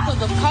her walk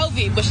because of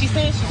COVID, but she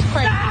said she's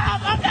pregnant.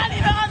 Stop. I'm not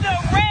even under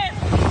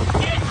arrest.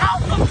 Get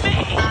off of me.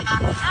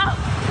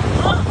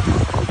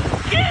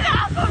 Get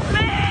off of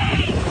me.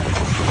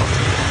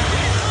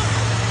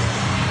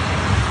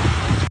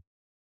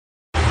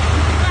 I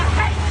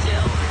hate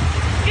you.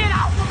 Get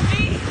off of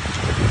me.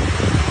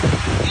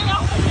 Get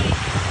off of me.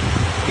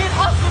 Get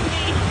off of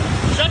me.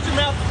 Shut your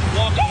mouth.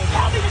 Walk. Don't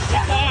tell me to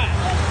shut up.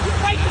 You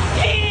racist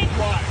kid.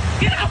 Why?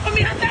 Get off of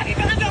me. I'm not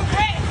even under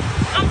arrest.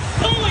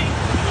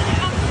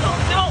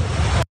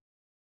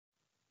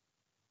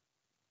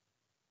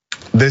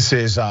 This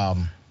is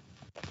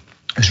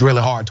it's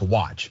really hard to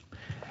watch.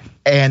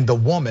 And the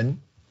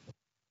woman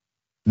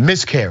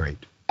miscarried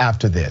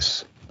after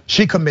this.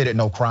 She committed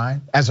no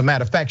crime. As a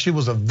matter of fact, she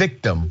was a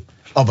victim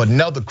of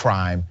another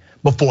crime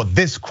before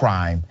this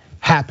crime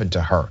happened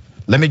to her.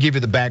 Let me give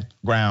you the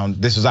background.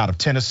 This is out of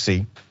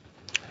Tennessee.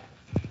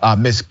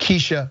 Miss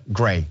Keisha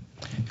Gray,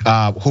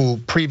 who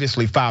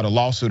previously filed a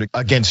lawsuit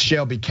against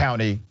Shelby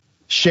County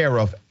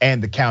Sheriff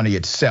and the county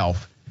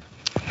itself.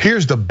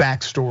 Here's the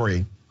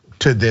backstory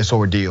to this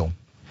ordeal.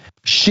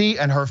 She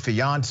and her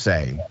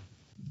fiance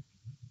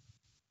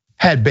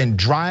had been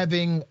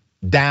driving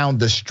down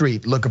the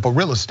street looking for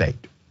real estate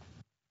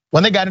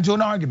when they got into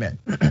an argument.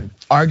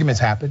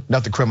 Arguments happen,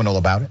 nothing criminal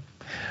about it.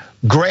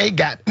 Gray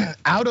got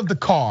out of the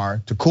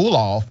car to cool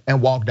off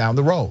and walk down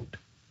the road.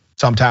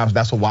 Sometimes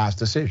that's a wise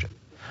decision.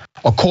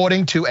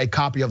 According to a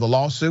copy of the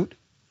lawsuit,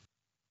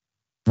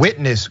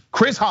 witness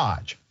Chris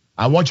Hodge,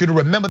 I want you to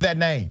remember that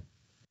name.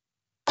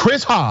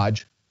 Chris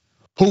Hodge,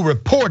 who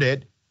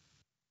reported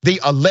the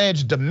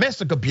alleged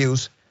domestic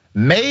abuse,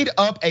 made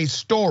up a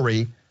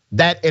story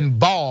that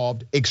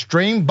involved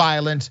extreme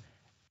violence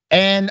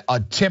and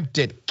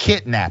attempted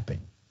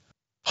kidnapping.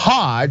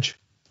 Hodge,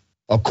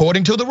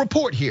 according to the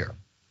report here,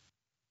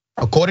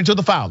 according to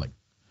the filing,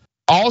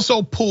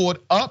 also pulled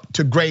up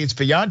to Gray's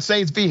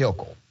fiance's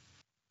vehicle,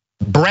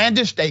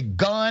 brandished a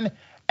gun,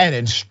 and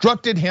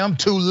instructed him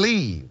to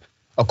leave,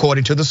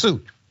 according to the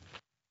suit.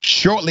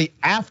 Shortly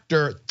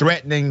after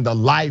threatening the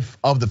life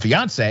of the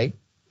fiance,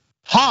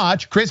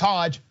 Hodge, Chris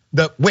Hodge,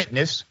 the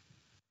witness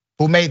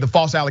who made the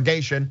false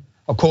allegation,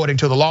 according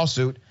to the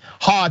lawsuit,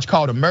 Hodge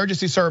called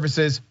emergency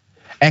services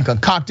and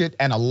concocted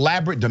an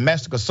elaborate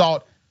domestic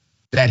assault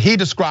that he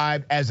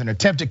described as an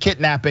attempted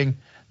kidnapping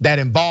that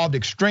involved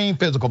extreme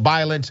physical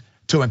violence,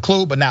 to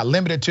include but not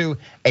limited to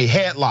a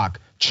headlock,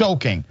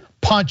 choking,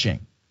 punching.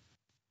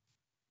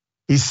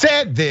 He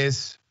said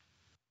this,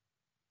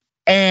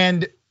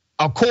 and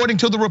according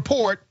to the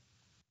report,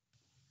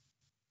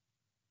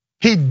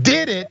 he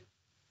did it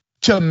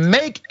to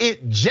make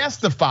it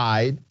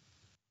justified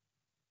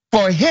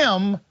for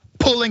him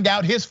pulling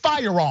out his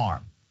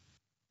firearm.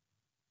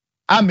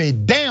 I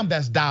mean, damn,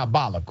 that's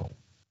diabolical.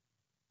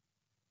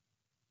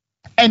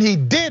 And he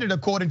did it,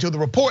 according to the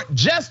report,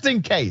 just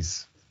in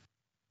case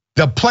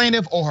the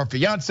plaintiff or her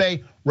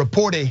fiance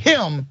reported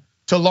him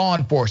to law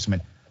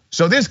enforcement.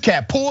 So this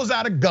cat pulls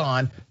out a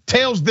gun,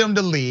 tells them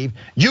to leave,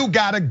 you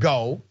gotta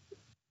go,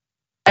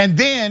 and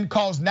then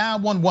calls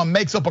 911,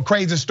 makes up a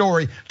crazy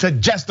story to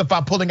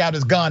justify pulling out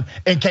his gun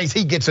in case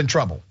he gets in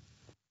trouble.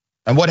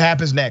 And what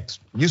happens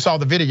next? You saw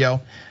the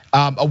video.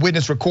 A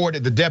witness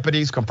recorded the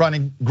deputies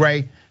confronting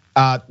Gray.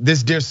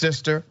 This dear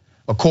sister,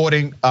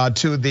 according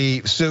to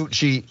the suit,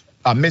 she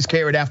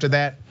miscarried after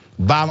that,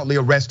 violently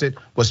arrested,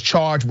 was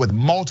charged with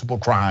multiple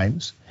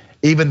crimes,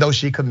 even though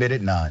she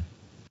committed none.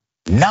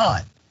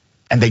 None.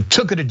 And they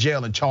took her to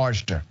jail and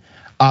charged her.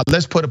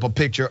 Let's put up a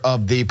picture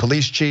of the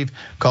police chief,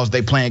 because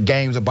they playing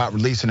games about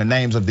releasing the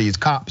names of these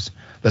cops.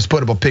 Let's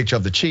put up a picture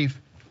of the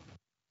chief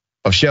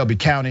of Shelby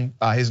County.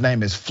 His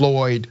name is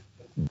Floyd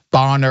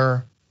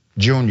Bonner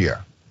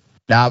Jr.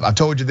 Now, I've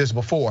told you this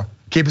before,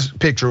 keep his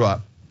picture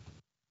up.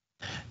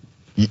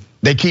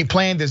 They keep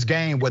playing this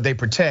game where they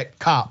protect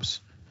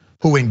cops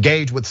who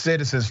engage with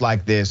citizens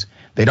like this.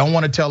 They don't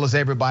want to tell us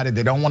everybody,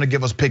 they don't want to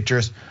give us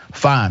pictures.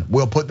 Fine,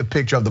 we'll put the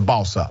picture of the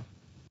boss up.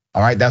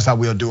 All right, that's how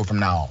we'll do it from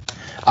now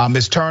on.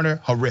 Ms. Turner,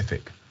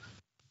 horrific.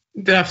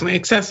 Definitely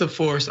excessive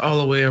force all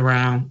the way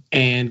around,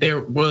 and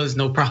there was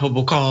no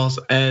probable cause,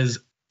 as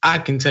I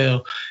can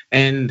tell,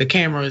 and the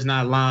camera is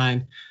not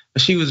lying.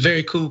 She was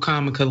very cool,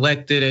 calm, and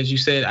collected, as you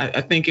said.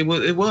 I think it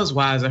was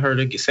wise of her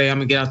to say, "I'm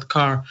gonna get out the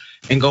car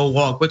and go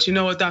walk." But you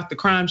know what, Dr.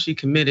 Crime she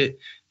committed,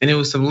 and it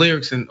was some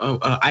lyrics in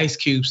Ice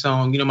Cube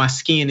song. You know, my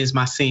skin is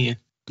my sin.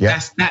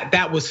 Yeah.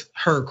 That was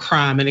her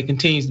crime, and it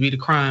continues to be the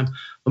crime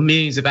of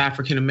millions of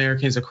African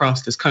Americans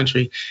across this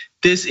country.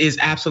 This is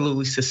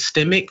absolutely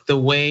systemic, the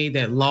way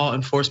that law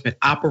enforcement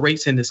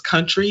operates in this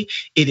country.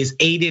 It is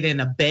aided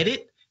and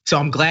abetted. So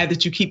I'm glad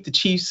that you keep the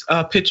chief's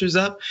pictures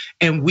up.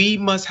 And we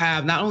must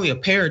have not only a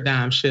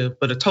paradigm shift,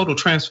 but a total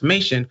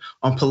transformation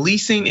on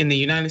policing in the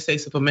United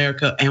States of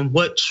America and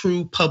what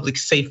true public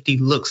safety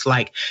looks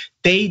like.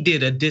 They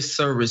did a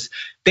disservice.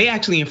 They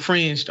actually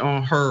infringed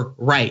on her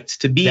rights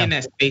to be in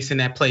that space, in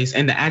that place,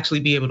 and to actually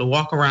be able to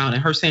walk around.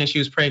 And her saying she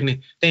was pregnant,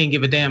 they didn't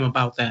give a damn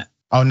about that.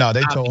 Oh no,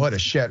 they told her to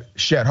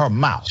shut her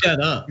mouth. Shut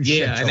up,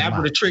 yeah, and that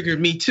would have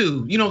triggered me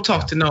too. You don't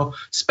talk to no,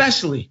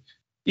 especially,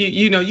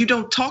 you know, you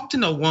don't talk to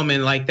no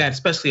woman like that,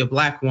 especially a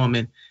black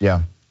woman.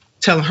 Yeah.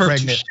 Telling her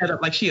to shut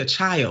up like she a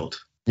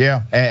child.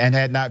 Yeah, and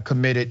had not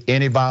committed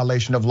any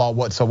violation of law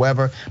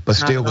whatsoever, but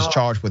still was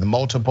charged with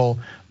multiple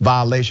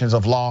violations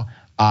of law.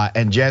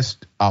 And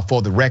just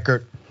for the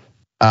record,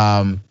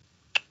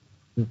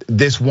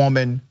 this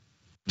woman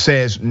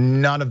says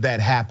none of that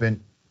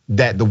happened,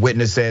 that the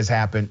witness says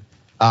happened.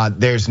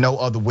 There's no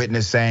other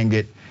witness saying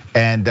it.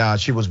 And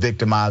she was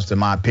victimized, in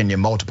my opinion,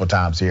 multiple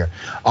times here.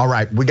 All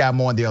right, we got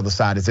more on the other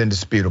side. It's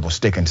indisputable.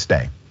 Stick and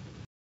stay.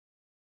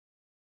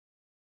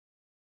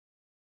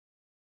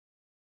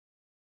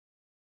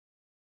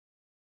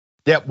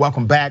 Yep,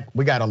 welcome back.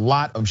 We got a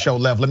lot of show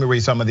left. Let me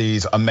read some of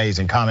these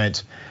amazing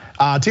comments.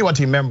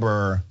 TYT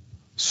member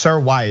Sir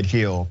Wyatt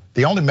Hill,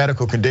 the only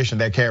medical condition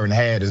that Karen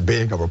had is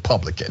being a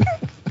Republican.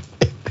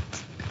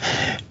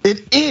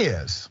 It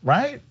is,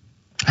 right?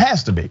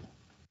 Has to be.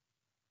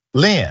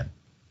 Lynn,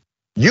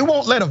 you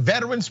won't let a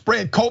veteran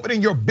spread COVID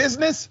in your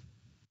business?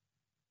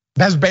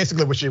 That's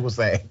basically what she was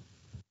saying.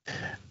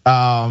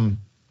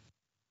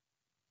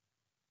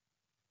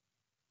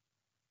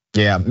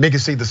 Yeah, Mickey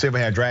C, the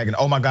silver-haired dragon.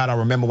 Oh my God, I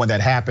remember when that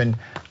happened.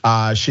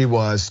 She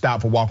was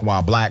stopped for walking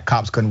while black.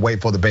 Cops couldn't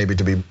wait for the baby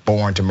to be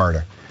born to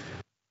murder.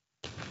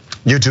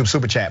 YouTube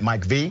super chat,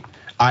 Mike V.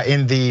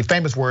 In the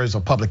famous words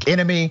of Public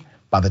Enemy,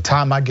 by the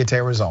time I get to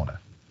Arizona.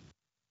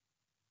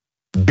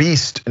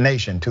 Beast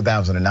Nation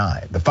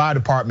 2009. The fire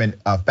department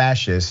of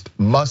fascists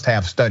must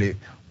have studied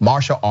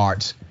martial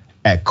arts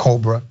at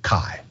Cobra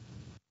Kai.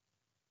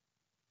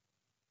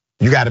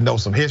 You got to know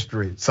some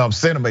history, some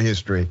cinema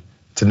history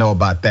to know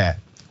about that.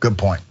 Good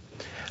point.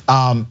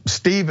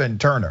 Stephen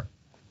Turner,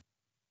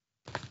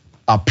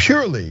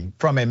 purely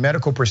from a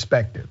medical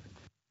perspective,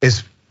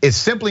 it's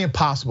simply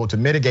impossible to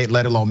mitigate,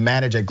 let alone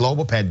manage a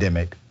global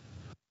pandemic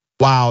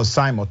while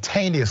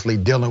simultaneously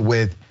dealing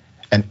with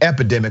an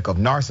epidemic of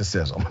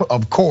narcissism.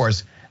 Of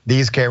course,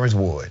 these Karens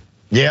would.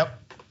 Yep,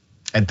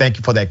 and thank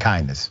you for that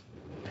kindness.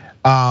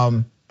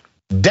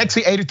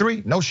 Dexy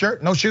 83, no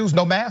shirt, no shoes,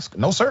 no mask,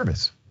 no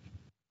service.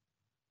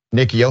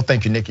 Nikki O,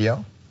 thank you, Nikki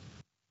O.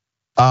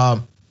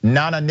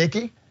 Nana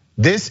Nikki,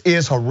 this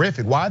is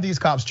horrific. Why are these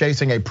cops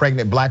chasing a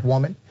pregnant black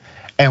woman?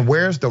 And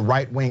where's the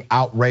right-wing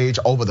outrage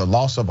over the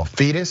loss of a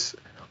fetus?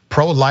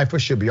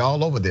 Pro-lifers should be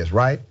all over this,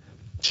 right?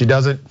 She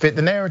doesn't fit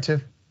the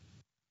narrative.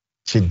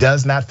 She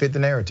does not fit the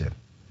narrative.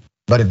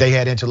 But if they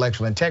had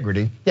intellectual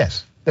integrity,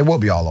 yes, they will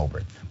be all over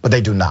it, but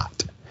they do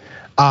not.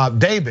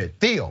 David,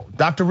 Theo,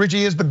 Dr.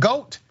 Richie is the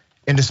GOAT.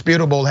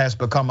 Indisputable has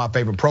become my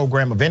favorite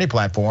program of any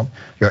platform.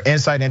 Your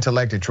insight,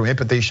 intellect, and true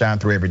empathy shine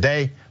through every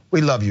day. We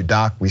love you,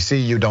 Doc. We see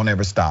you, don't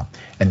ever stop.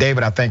 And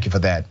David, I thank you for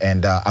that,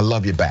 and I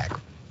love you back.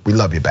 We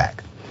love you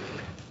back.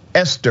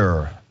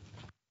 Esther,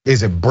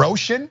 is it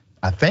Broshin,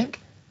 I think?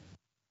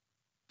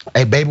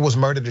 A baby was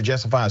murdered to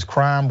justify his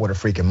crime. What a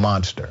freaking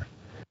monster.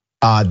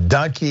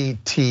 Donkey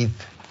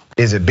Teeth,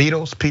 is it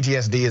Beatles?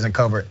 PTSD isn't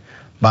covered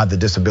by the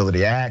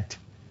Disability Act.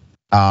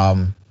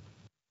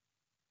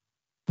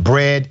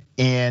 Bread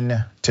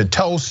in to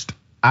toast.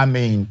 I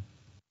mean,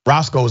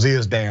 Roscoe's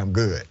is damn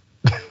good.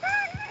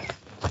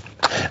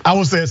 I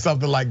was saying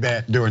something like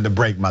that during the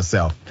break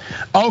myself.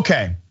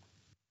 Okay.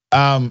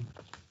 YouTube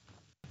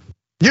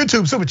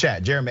super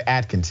chat, Jeremy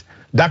Atkins.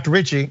 Dr.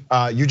 Richie,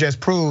 you just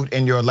proved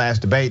in your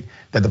last debate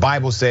that the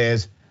Bible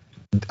says,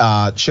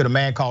 should a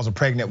man cause a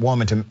pregnant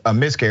woman to a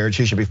miscarriage,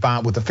 he should be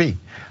fined with a fee.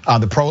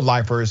 The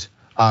pro-lifers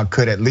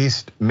could at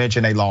least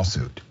mention a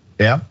lawsuit.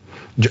 Yeah,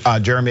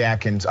 Jeremy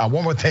Atkins.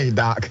 One more thing,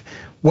 Doc.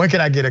 When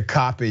can I get a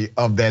copy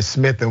of that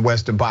Smith &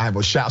 Wesson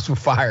Bible? Shots were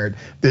fired.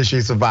 Did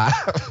she survive?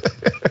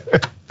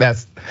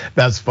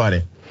 That's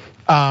funny.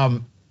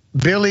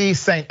 Billy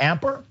St.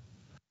 Amper.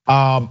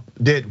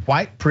 Did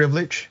white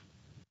privilege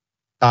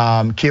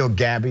kill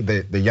Gabby,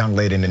 the young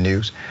lady in the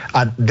news?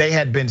 They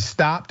had been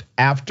stopped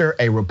after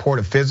a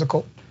reported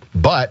physical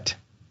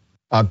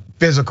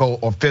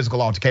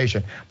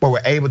altercation, but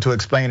were able to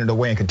explain it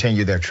away and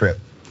continue their trip.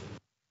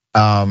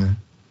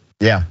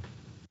 Yeah.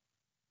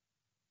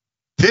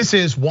 This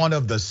is one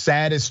of the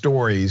saddest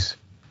stories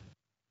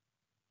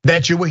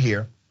that you will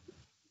hear.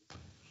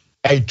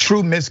 A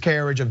true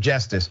miscarriage of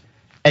justice.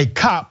 A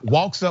cop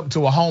walks up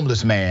to a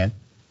homeless man,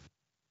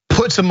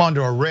 puts him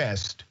under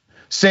arrest,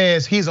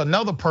 says he's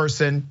another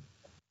person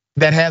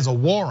that has a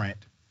warrant.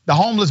 The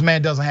homeless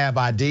man doesn't have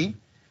ID.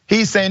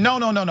 He's saying,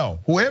 no.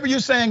 Whoever you're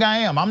saying I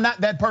am, I'm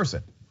not that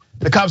person.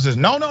 The cop says,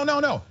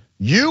 no.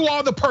 You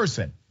are the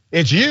person.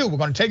 It's you. We're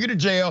gonna take you to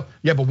jail.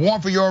 You have a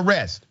warrant for your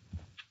arrest.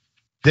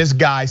 This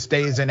guy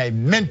stays in a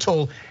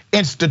mental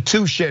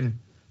institution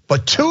for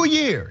 2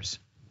 years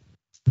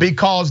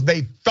because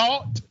they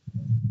thought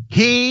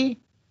he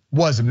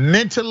was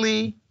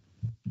mentally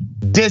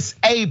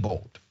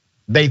disabled.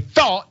 They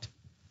thought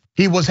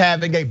he was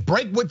having a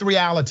break with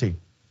reality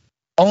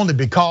only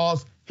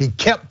because he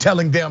kept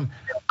telling them,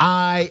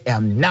 I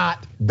am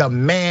not the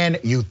man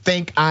you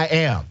think I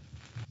am.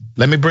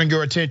 Let me bring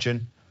your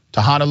attention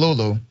to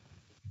Honolulu.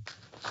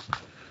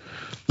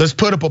 Let's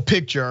put up a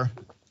picture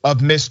of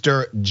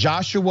Mr.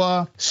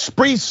 Joshua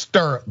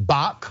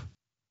Spriesterbach.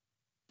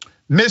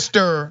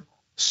 Mr.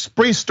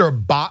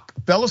 Spriesterbach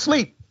fell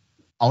asleep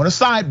on a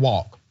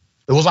sidewalk.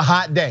 It was a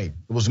hot day.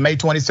 It was May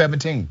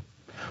 2017.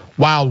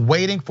 While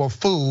waiting for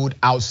food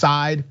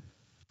outside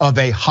of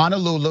a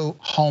Honolulu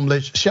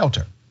homeless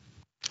shelter.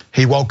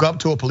 He woke up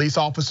to a police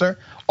officer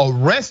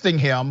arresting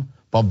him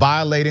for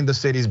violating the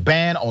city's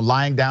ban on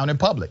lying down in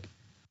public.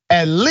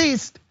 At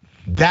least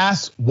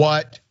that's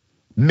what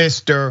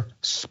Mr.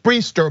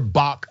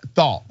 Spriesterbach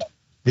thought.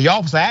 The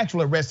officer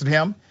actually arrested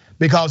him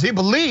because he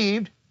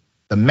believed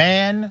the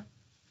man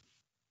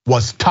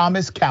was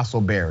Thomas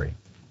Castleberry,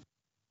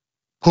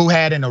 who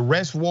had an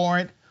arrest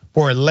warrant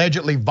for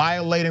allegedly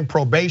violating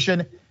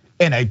probation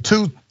in a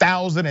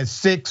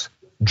 2006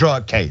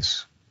 drug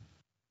case.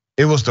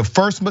 It was the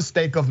first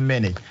mistake of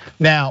many.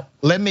 Now,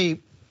 let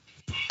me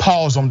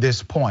pause on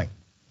this point.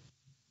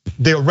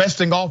 The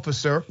arresting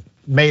officer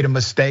made a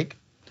mistake,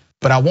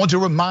 but I want to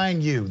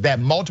remind you that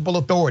multiple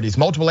authorities,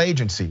 multiple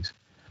agencies,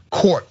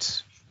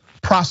 courts,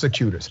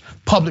 prosecutors,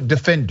 public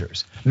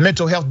defenders,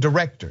 mental health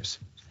directors,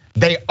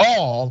 they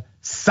all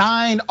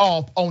sign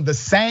off on the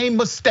same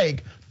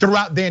mistake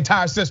throughout the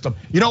entire system.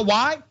 You know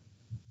why?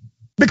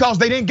 Because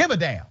they didn't give a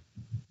damn.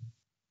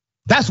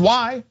 That's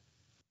why.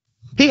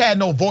 He had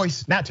no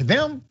voice, not to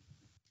them.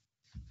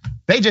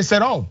 They just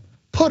said, oh,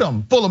 put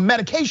him full of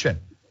medication.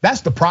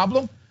 That's the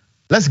problem.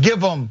 Let's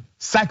give him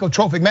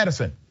psychotropic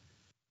medicine.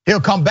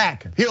 He'll come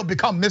back. He'll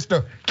become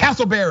Mr.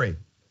 Castleberry.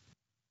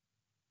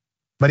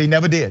 But he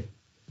never did.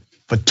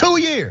 For 2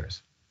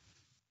 years,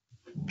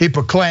 he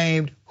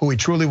proclaimed who he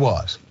truly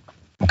was,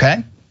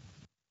 okay?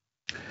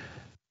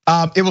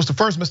 It was the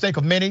first mistake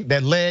of many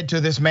that led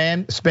to this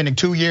man spending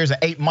 2 years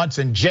and 8 months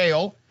in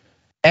jail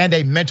and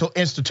a mental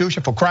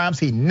institution for crimes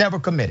he never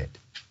committed.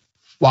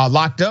 While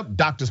locked up,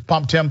 doctors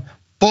pumped him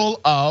full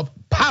of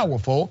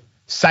powerful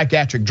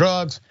psychiatric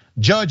drugs.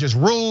 Judges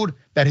ruled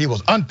that he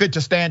was unfit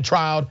to stand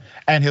trial,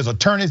 and his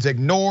attorneys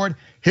ignored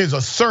his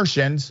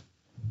assertions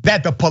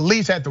that the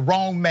police had the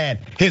wrong man.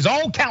 His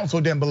own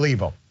counsel didn't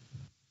believe him.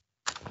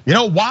 You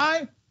know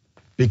why?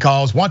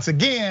 Because once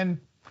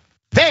again,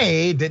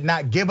 they did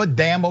not give a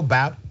damn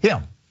about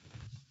him.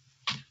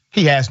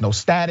 He has no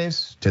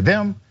status to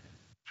them.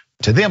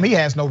 To them, he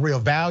has no real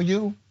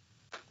value.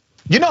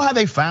 You know how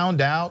they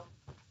found out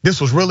this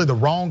was really the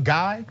wrong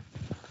guy?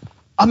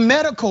 A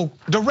medical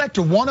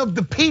director, one of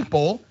the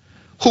people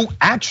who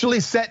actually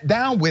sat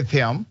down with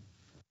him,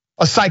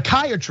 a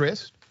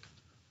psychiatrist,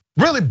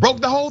 really broke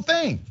the whole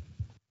thing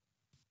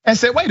and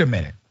said, wait a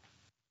minute.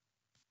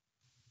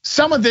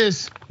 Some of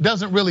this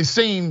doesn't really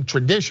seem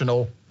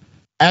traditional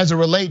as it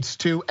relates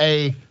to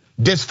a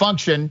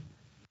dysfunction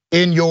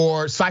in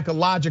your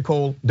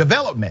psychological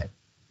development.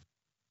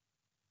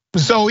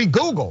 So he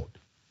Googled,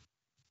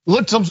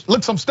 looked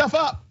some stuff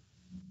up.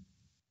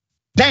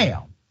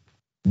 Damn,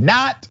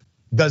 not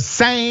the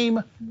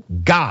same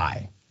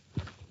guy.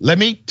 Let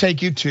me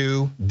take you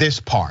to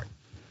this part.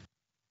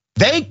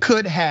 They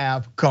could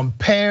have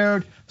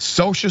compared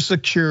Social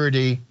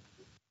Security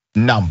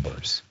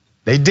numbers.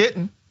 They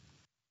didn't.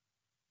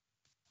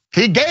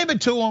 He gave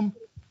it to him.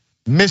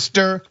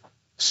 Mr.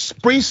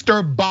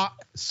 Spreesterbach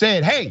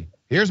said, hey,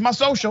 here's my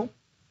social.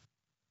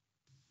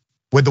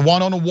 With the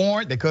one on the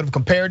warrant, they could have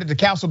compared it to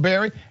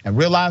Castleberry and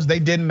realized they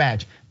didn't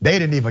match. They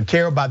didn't even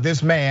care about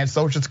this man's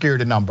Social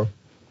Security number.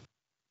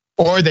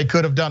 Or they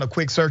could have done a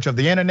quick search of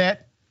the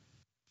internet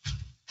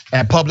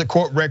and public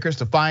court records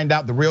to find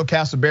out the real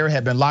Castleberry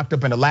had been locked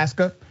up in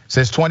Alaska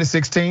since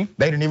 2016.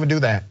 They didn't even do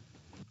that.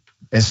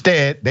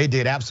 Instead, they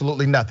did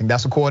absolutely nothing.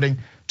 That's according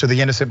to the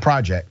Innocence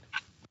Project.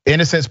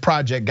 Innocence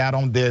Project got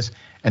on this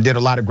and did a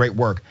lot of great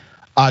work.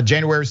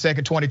 January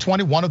 2nd,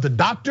 2020, one of the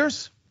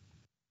doctors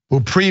who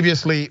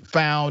previously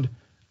found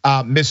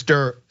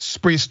Mr.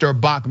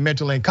 Spreesterbach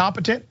mentally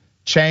incompetent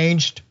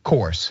changed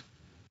course,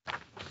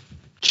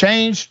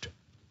 changed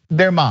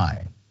their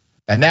mind.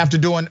 And after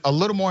doing a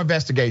little more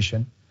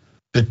investigation,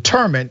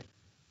 determined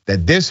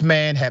that this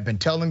man had been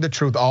telling the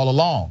truth all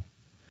along.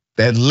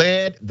 That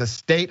led the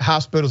state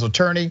hospital's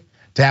attorney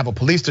to have a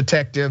police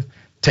detective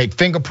take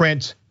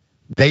fingerprints.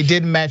 They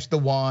didn't match the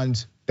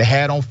ones they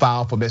had on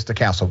file for Mr.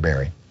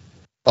 Castleberry.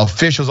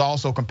 Officials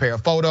also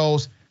compared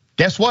photos.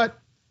 Guess what?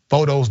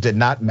 Photos did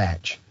not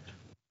match.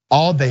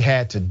 All they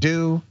had to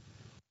do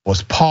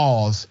was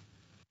pause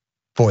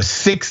for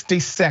 60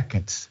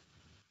 seconds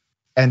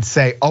and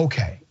say,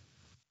 okay,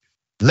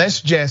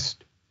 let's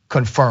just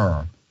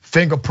confirm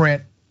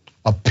fingerprint,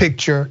 a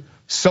picture,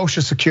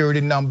 Social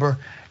Security number,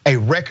 a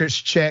records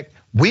check.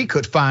 We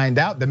could find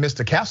out that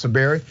Mr.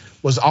 Castleberry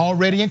was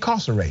already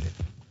incarcerated.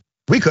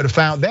 We could have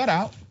found that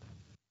out.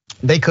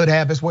 They could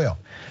have as well.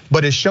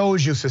 But it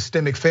shows you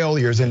systemic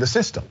failures in the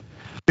system.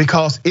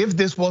 Because if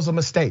this was a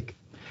mistake,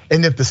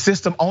 and if the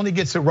system only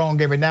gets it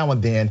wrong every now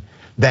and then,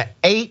 that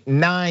 8,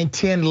 9,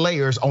 10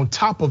 layers on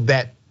top of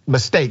that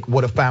mistake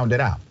would have found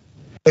it out.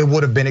 It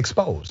would have been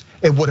exposed.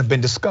 It would have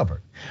been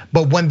discovered.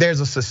 But when there's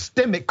a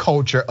systemic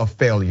culture of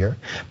failure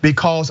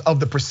because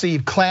of the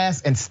perceived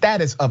class and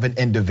status of an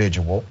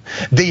individual,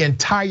 the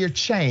entire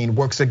chain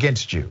works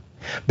against you.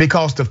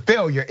 Because the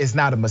failure is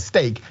not a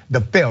mistake,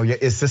 the failure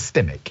is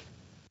systemic.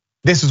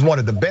 This is one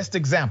of the best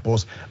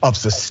examples of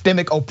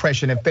systemic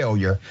oppression and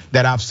failure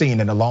that I've seen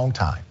in a long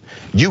time.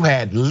 You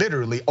had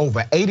literally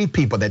over 80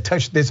 people that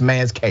touched this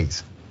man's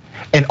case.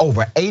 And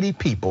over 80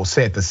 people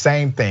said the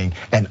same thing,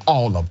 and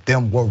all of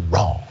them were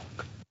wrong.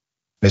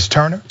 Ms.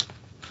 Turner?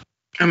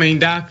 I mean,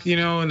 Doc,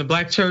 in the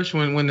black church,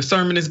 when the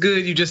sermon is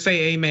good, you just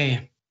say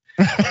amen.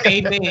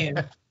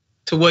 Amen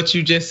to what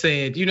you just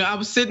said. I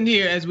was sitting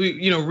here as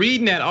we,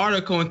 reading that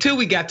article until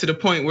we got to the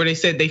point where they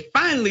said they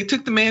finally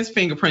took the man's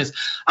fingerprints.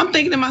 I'm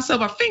thinking to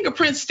myself, are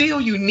fingerprints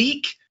still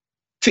unique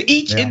to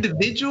each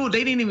individual?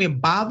 They didn't even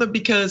bother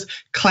because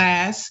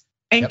class,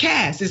 and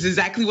caste. Is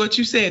exactly what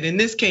you said. In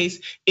this case,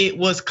 it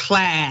was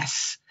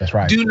class. That's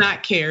right. Do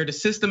not care. The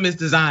system is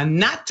designed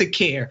not to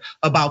care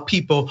about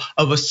people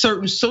of a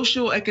certain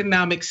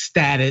socioeconomic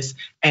status.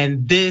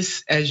 And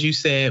this, as you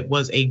said,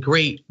 was a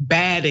great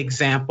bad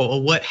example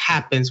of what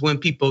happens when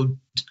people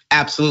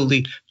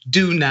absolutely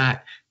do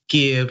not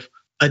give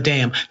a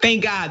damn.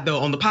 Thank God, though,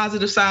 on the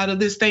positive side of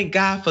this, thank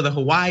God for the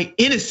Hawaii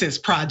Innocence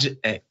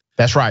Project.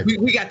 That's right.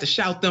 We got to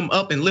shout them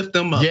up and lift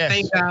them up. Yes.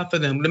 Thank God for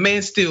them. The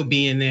man's still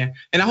being there.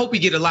 And I hope he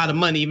get a lot of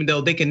money, even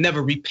though they can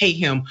never repay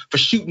him for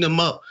shooting them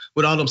up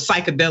with all them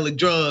psychedelic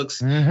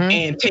drugs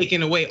and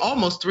taking away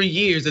almost 3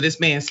 years of this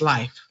man's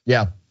life.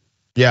 Yeah,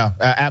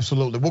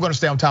 absolutely. We're gonna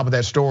stay on top of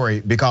that story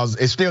because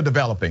it's still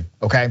developing,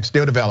 okay?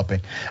 Still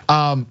developing.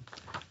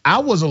 I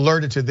was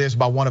alerted to this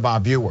by one of our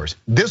viewers.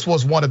 This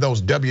was one of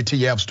those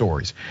WTF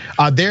stories.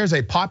 There's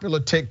a popular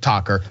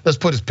TikToker, let's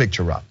put his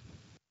picture up.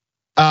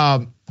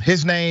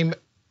 His name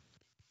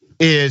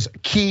is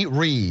Key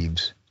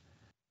Reeves.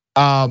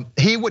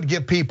 He would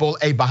give people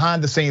a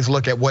behind the scenes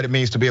look at what it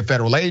means to be a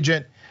federal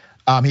agent.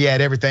 He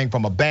had everything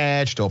from a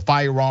badge to a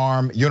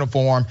firearm,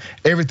 uniform,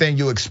 everything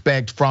you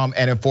expect from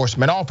an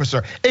enforcement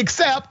officer,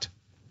 except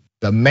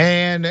the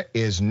man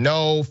is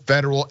no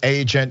federal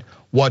agent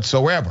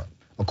whatsoever.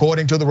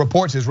 According to the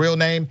reports, his real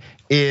name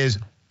is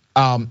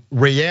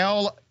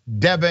Riel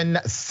Devin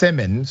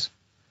Simmons,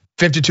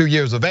 52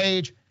 years of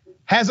age,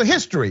 has a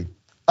history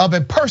of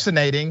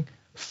impersonating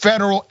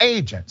federal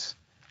agents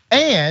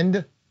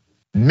and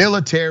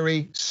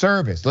military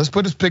service. Let's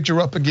put his picture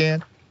up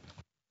again.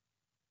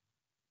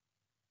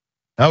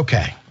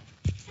 Okay.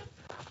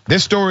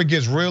 This story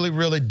gets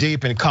really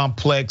deep and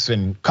complex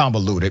and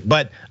convoluted,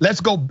 but let's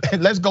go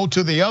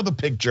to the other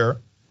picture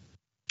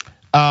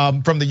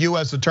from the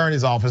US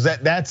Attorney's Office.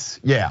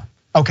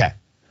 Okay.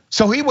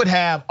 So he would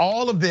have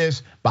all of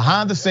this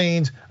behind the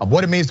scenes of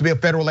what it means to be a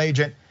federal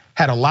agent,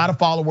 had a lot of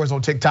followers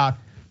on TikTok.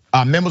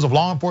 Members of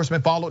law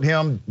enforcement followed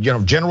him,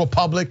 general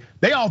public,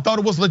 they all thought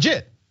it was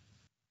legit.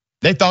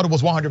 They thought it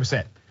was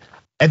 100%.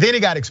 And then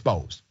he got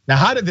exposed. Now,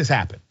 how did this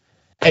happen?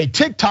 A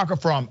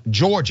TikToker from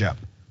Georgia,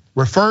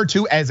 referred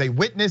to as a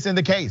witness in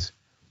the case,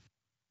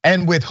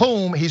 and with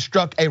whom he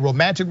struck a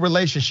romantic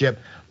relationship,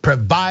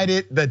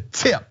 provided the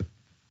tip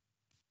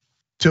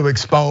to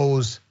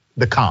expose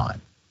the con.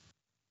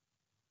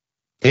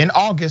 In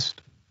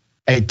August,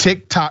 a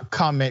TikTok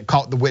comment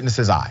caught the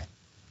witness's eye.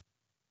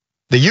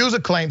 The user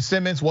claimed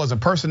Simmons was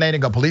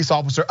impersonating a police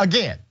officer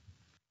again.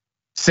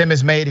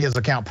 Simmons made his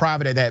account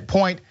private at that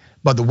point,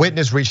 but the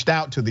witness reached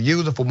out to the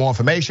user for more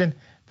information.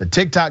 The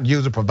TikTok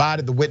user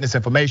provided the witness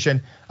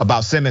information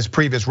about Simmons'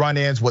 previous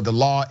run-ins with the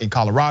law in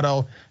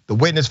Colorado. The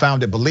witness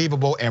found it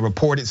believable and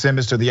reported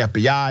Simmons to the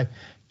FBI,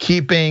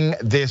 keeping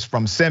this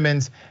from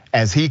Simmons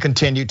as he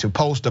continued to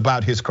post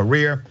about his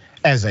career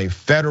as a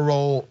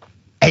federal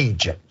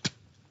agent.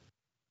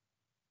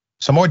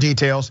 Some more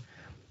details.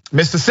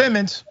 Mr.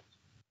 Simmons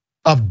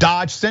of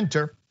Dodge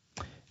Center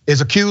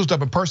is accused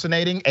of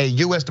impersonating a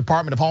US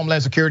Department of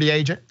Homeland Security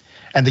agent,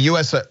 and the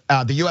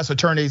US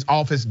Attorney's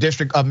Office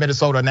District of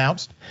Minnesota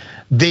announced.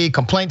 The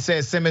complaint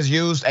says Simmons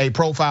used a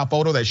profile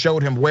photo that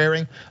showed him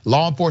wearing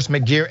law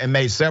enforcement gear and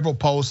made several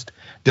posts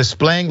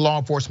displaying law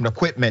enforcement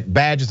equipment,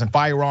 badges, and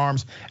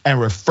firearms, and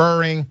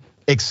referring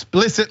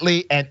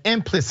explicitly and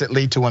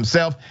implicitly to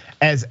himself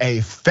as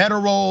a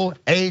federal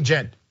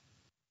agent.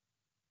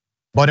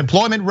 But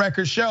employment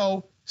records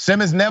show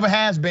Simmons never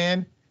has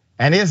been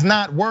and is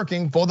not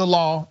working for the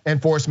law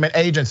enforcement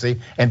agency.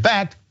 In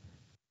fact,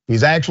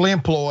 he's actually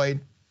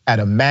employed at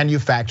a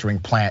manufacturing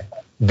plant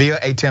via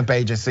a temp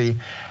agency,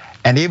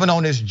 and even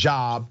on his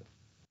job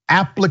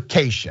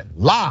application,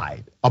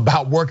 lied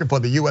about working for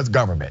the US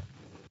government.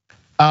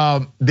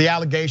 The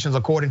allegations,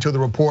 according to the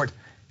report,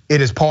 it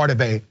is part of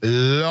a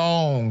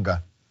long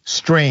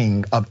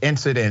string of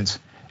incidents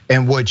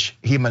in which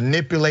he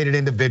manipulated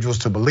individuals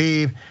to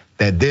believe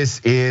that this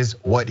is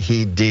what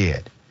he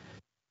did.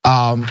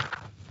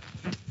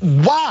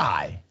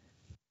 Why?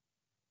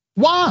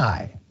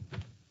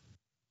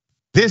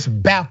 This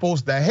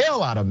baffles the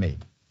hell out of me.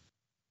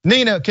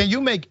 Nina, can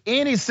you make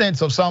any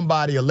sense of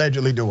somebody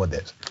allegedly doing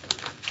this?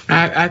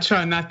 I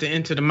try not to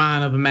enter the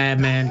mind of a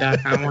madman,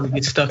 Doc. I don't want to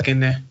get stuck in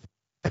there.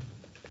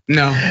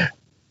 No.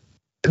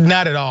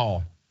 Not at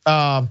all.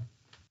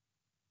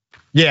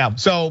 Yeah,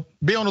 so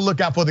be on the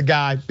lookout for the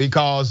guy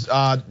because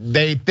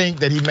they think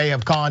that he may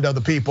have conned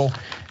other people.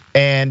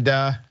 And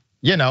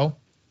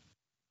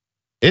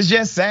it's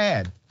just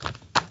sad,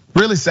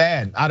 really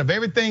sad. Out of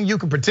everything you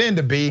can pretend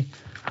to be,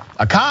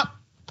 a cop,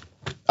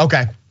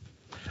 okay.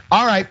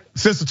 All right,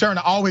 Sister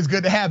Turner, always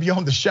good to have you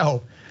on the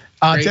show.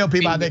 Tell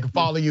people how they can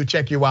follow you,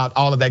 check you out,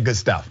 all of that good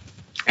stuff.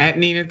 At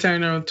Nina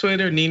Turner on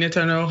Twitter, Nina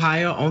Turner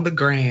Ohio on the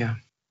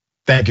gram.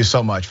 Thank you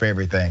so much for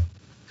everything.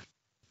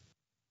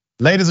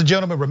 Ladies and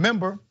gentlemen,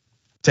 remember,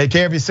 take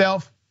care of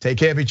yourself, take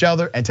care of each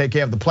other, and take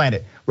care of the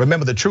planet.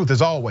 Remember, the truth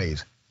is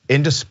always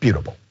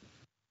indisputable.